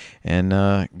order. And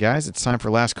guys, it's time for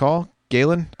last call.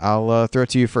 Galen, I'll throw it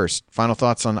to you first. Final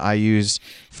thoughts on IU's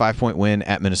 5-point win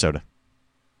at Minnesota.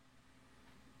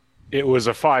 It was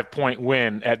a 5-point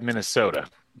win at Minnesota.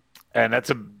 And that's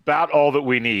about all that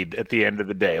we need at the end of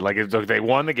the day. Like, they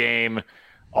won the game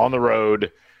on the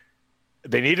road.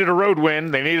 They needed a road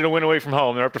win. They needed a win away from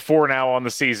home. They're up to 4 now on the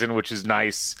season, which is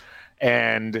nice.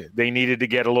 And they needed to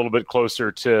get a little bit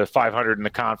closer to 500 in the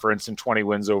conference and 20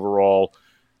 wins overall.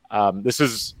 This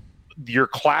is your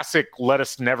classic let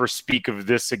us never speak of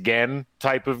this again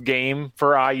type of game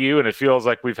for IU. And it feels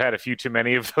like we've had a few too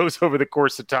many of those over the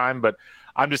course of time. But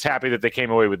I'm just happy that they came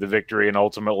away with the victory. And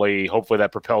ultimately, hopefully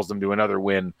that propels them to another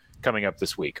win coming up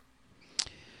this week.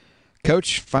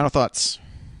 Coach, final thoughts.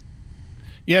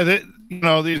 Yeah,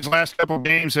 these last couple of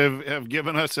games have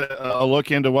given us a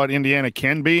look into what Indiana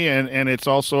can be, and it's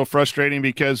also frustrating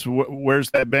because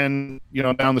where's that been,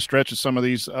 down the stretch of some of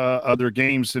these other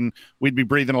games, and we'd be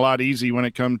breathing a lot easy when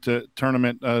it comes to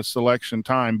tournament selection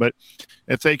time. But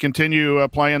if they continue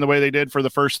playing the way they did for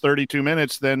the first 32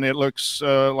 minutes, then it looks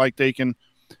like they can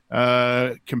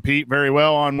compete very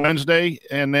well on Wednesday,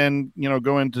 and then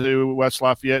go into West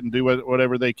Lafayette and do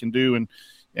whatever they can do,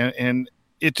 and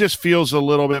it just feels a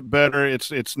little bit better.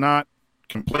 It's not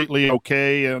completely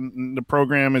okay, and the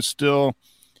program is still,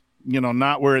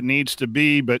 not where it needs to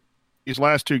be. But these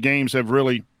last 2 games have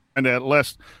really, and at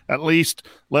least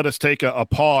let us take a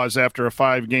pause after a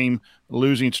 5-game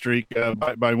losing streak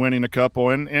by winning a couple.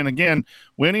 And again,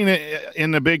 winning in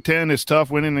the Big Ten is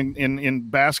tough. Winning in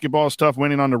basketball is tough.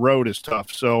 Winning on the road is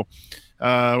tough. So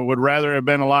would rather have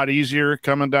been a lot easier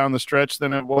coming down the stretch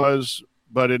than it was.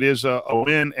 But it is a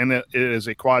win, and it is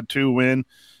a quad 2 win.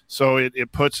 So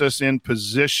it puts us in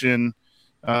position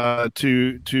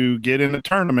to get in the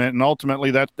tournament, and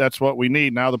ultimately that's what we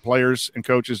need. Now the players and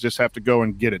coaches just have to go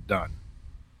and get it done.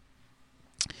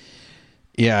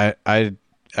 Yeah, I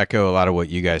echo a lot of what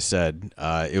you guys said.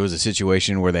 It was a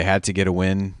situation where they had to get a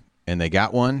win, and they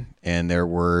got one, and there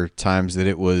were times that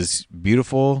it was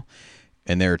beautiful,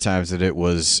 and there were times that it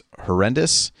was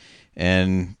horrendous.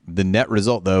 And the net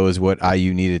result, though, is what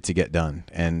IU needed to get done.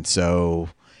 And so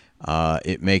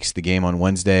it makes the game on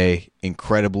Wednesday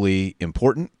incredibly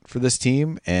important for this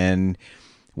team. And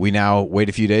we now wait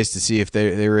a few days to see if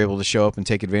they were able to show up and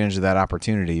take advantage of that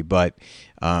opportunity. But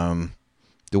the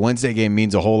Wednesday game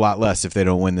means a whole lot less if they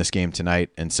don't win this game tonight.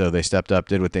 And so they stepped up,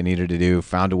 did what they needed to do,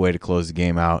 found a way to close the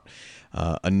game out.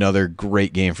 Another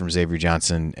great game from Xavier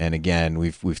Johnson, and again,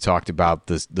 we've talked about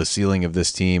the ceiling of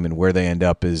this team, and where they end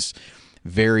up is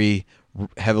very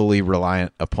heavily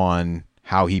reliant upon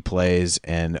how he plays.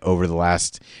 And over the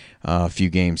last few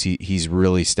games, he's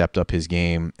really stepped up his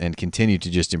game and continued to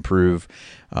just improve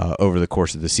over the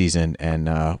course of the season. And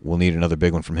we'll need another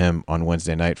big one from him on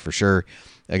Wednesday night for sure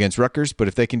against Rutgers. But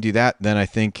if they can do that, then I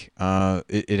think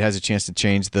it has a chance to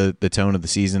change the tone of the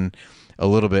season a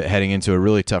little bit, heading into a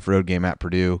really tough road game at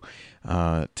Purdue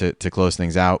to close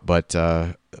things out. But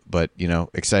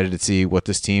excited to see what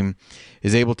this team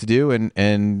is able to do,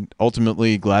 and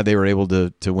ultimately glad they were able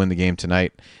to win the game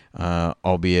tonight,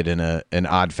 albeit in an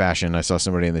odd fashion. I saw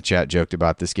somebody in the chat joked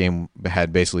about this game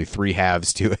had basically 3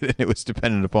 halves to it, and it was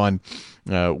dependent upon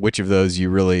which of those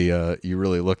you really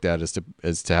looked at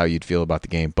as to how you'd feel about the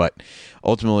game. But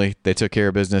ultimately, they took care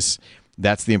of business.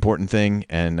 That's the important thing,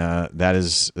 and that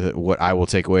is what I will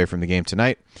take away from the game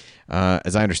tonight.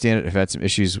 As I understand it, I've had some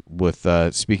issues with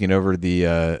speaking over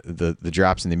the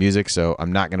drops in the music, so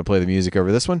I'm not going to play the music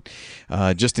over this one,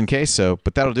 just in case.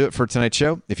 But that'll do it for tonight's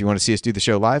show. If you want to see us do the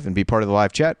show live and be part of the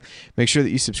live chat, make sure that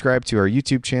you subscribe to our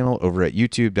YouTube channel over at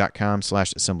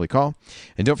youtube.com/assemblycall.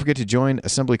 And don't forget to join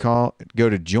Assembly Call. Go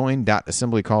to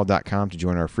join.assemblycall.com to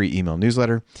join our free email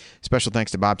newsletter. Special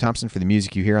thanks to Bob Thompson for the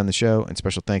music you hear on the show, and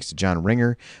special thanks to John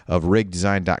Ringer of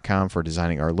rigdesign.com for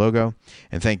designing our logo.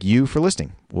 And thank you for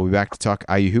listening. We'll be back back to talk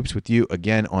IU hoops with you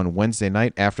again on Wednesday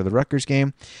night after the Rutgers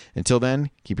game. Until then,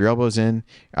 keep your elbows in,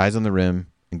 eyes on the rim,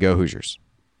 and go Hoosiers.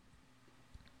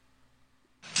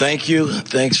 Thank you.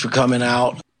 Thanks for coming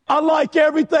out. I like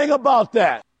everything about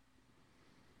that.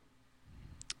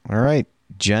 All right,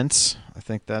 gents. I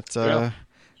think that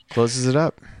closes it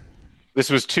up. This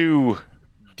was too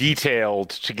detailed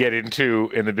to get into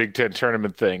in the Big Ten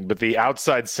tournament thing, but the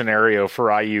outside scenario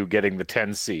for IU getting the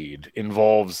 10 seed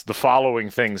involves the following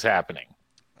things happening.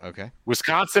 Okay.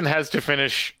 Wisconsin has to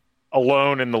finish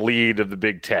alone in the lead of the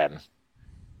Big Ten.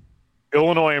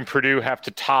 Illinois and Purdue have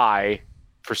to tie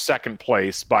for second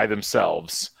place by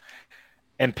themselves.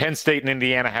 And Penn State and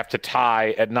Indiana have to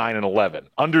tie at 9 and 11.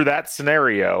 Under that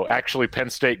scenario, actually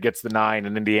Penn State gets the 9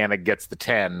 and Indiana gets the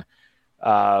 10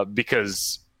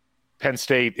 because Penn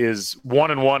State is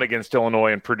 1-1 against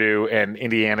Illinois and Purdue, and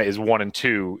Indiana is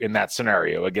 1-2 in that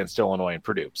scenario against Illinois and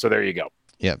Purdue. So there you go.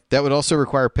 Yeah, that would also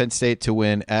require Penn State to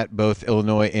win at both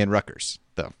Illinois and Rutgers,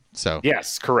 though. So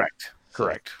yes, correct.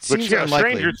 Seems Which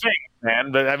unlikely. stranger thing,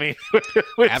 man. But I mean,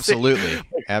 absolutely.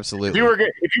 If you were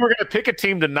going to pick a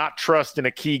team to not trust in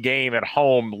a key game at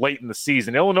home late in the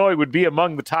season, Illinois would be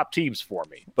among the top teams for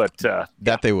me. But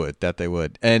they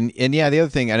would. And yeah, the other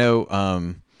thing I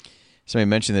know. Somebody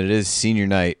mentioned that it is senior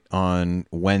night on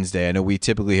Wednesday. I know we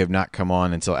typically have not come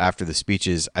on until after the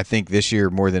speeches. I think this year,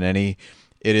 more than any,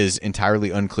 it is entirely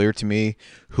unclear to me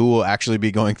who will actually be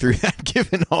going through that,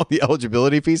 given all the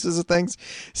eligibility pieces of things.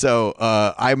 So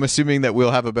I'm assuming that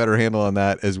we'll have a better handle on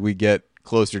that as we get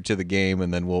closer to the game,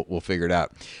 and then we'll figure it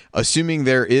out. Assuming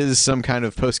there is some kind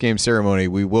of post-game ceremony,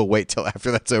 we will wait till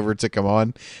after that's over to come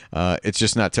on. It's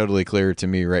just not totally clear to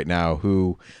me right now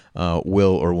who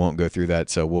will or won't go through that,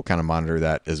 so we'll kind of monitor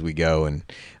that as we go. And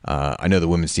I know the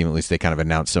women's team, at least, they kind of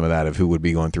announced some of that of who would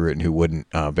be going through it and who wouldn't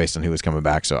based on who was coming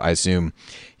back. So I assume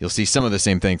you'll see some of the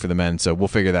same thing for the men, so we'll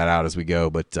figure that out as we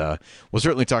go. But we'll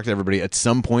certainly talk to everybody at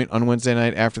some point on Wednesday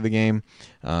night after the game.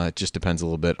 It just depends a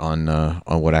little bit on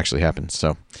what actually happens.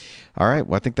 So, all right,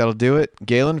 well, I think that'll do it.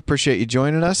 Galen, appreciate you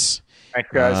joining us. Thanks,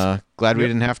 guys. Glad we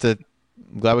didn't have to.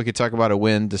 Glad we could talk about a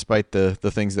win despite the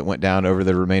things that went down over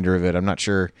the remainder of it. I'm not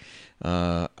sure.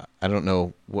 I don't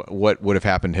know what would have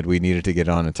happened had we needed to get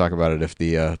on and talk about it if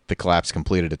the collapse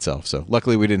completed itself. So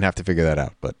luckily we didn't have to figure that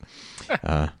out. But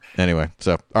anyway,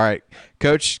 so all right,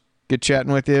 Coach, good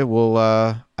chatting with you. We'll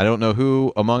I don't know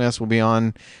who among us will be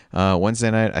on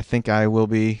Wednesday night. I think I will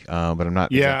be, but I'm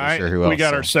not exactly sure who else. We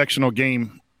got our sectional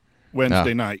game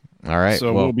Wednesday night. All right,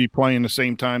 so we'll be playing the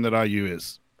same time that IU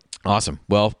is. Awesome.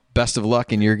 Well, best of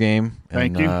luck in your game.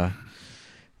 Thank you. I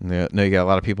know you got a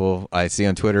lot of people I see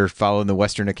on Twitter following the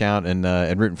Western account and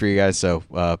rooting for you guys. So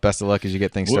best of luck as you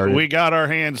get things started. We got our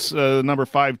hands number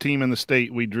 5 team in the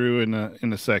state. We drew in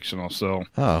the sectional. So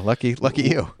lucky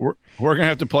you. We're gonna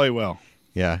have to play well.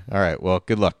 Yeah. All right. Well,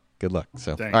 good luck.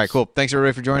 So Thanks. All right, cool. Thanks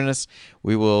everybody for joining us.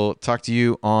 We will talk to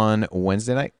you on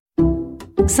Wednesday night.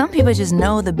 Some people just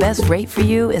know the best rate for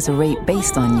you is a rate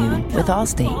based on you with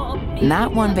Allstate.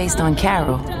 Not one based on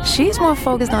Carol. She's more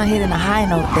focused on hitting a high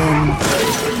note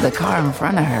than the car in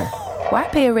front of her. Why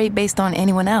pay a rate based on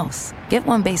anyone else? Get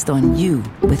one based on you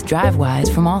with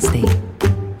DriveWise from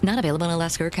Allstate. Not available in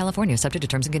Alaska or California, subject to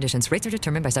terms and conditions. Rates are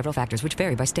determined by several factors, which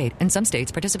vary by state. In some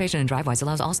states, participation in DriveWise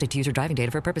allows Allstate to use your driving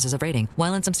data for purposes of rating.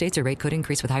 While in some states, your rate could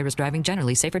increase with high-risk driving.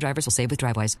 Generally, safer drivers will save with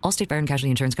DriveWise. Allstate Fire and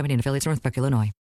Casualty Insurance Company and affiliates, Northbrook, Illinois.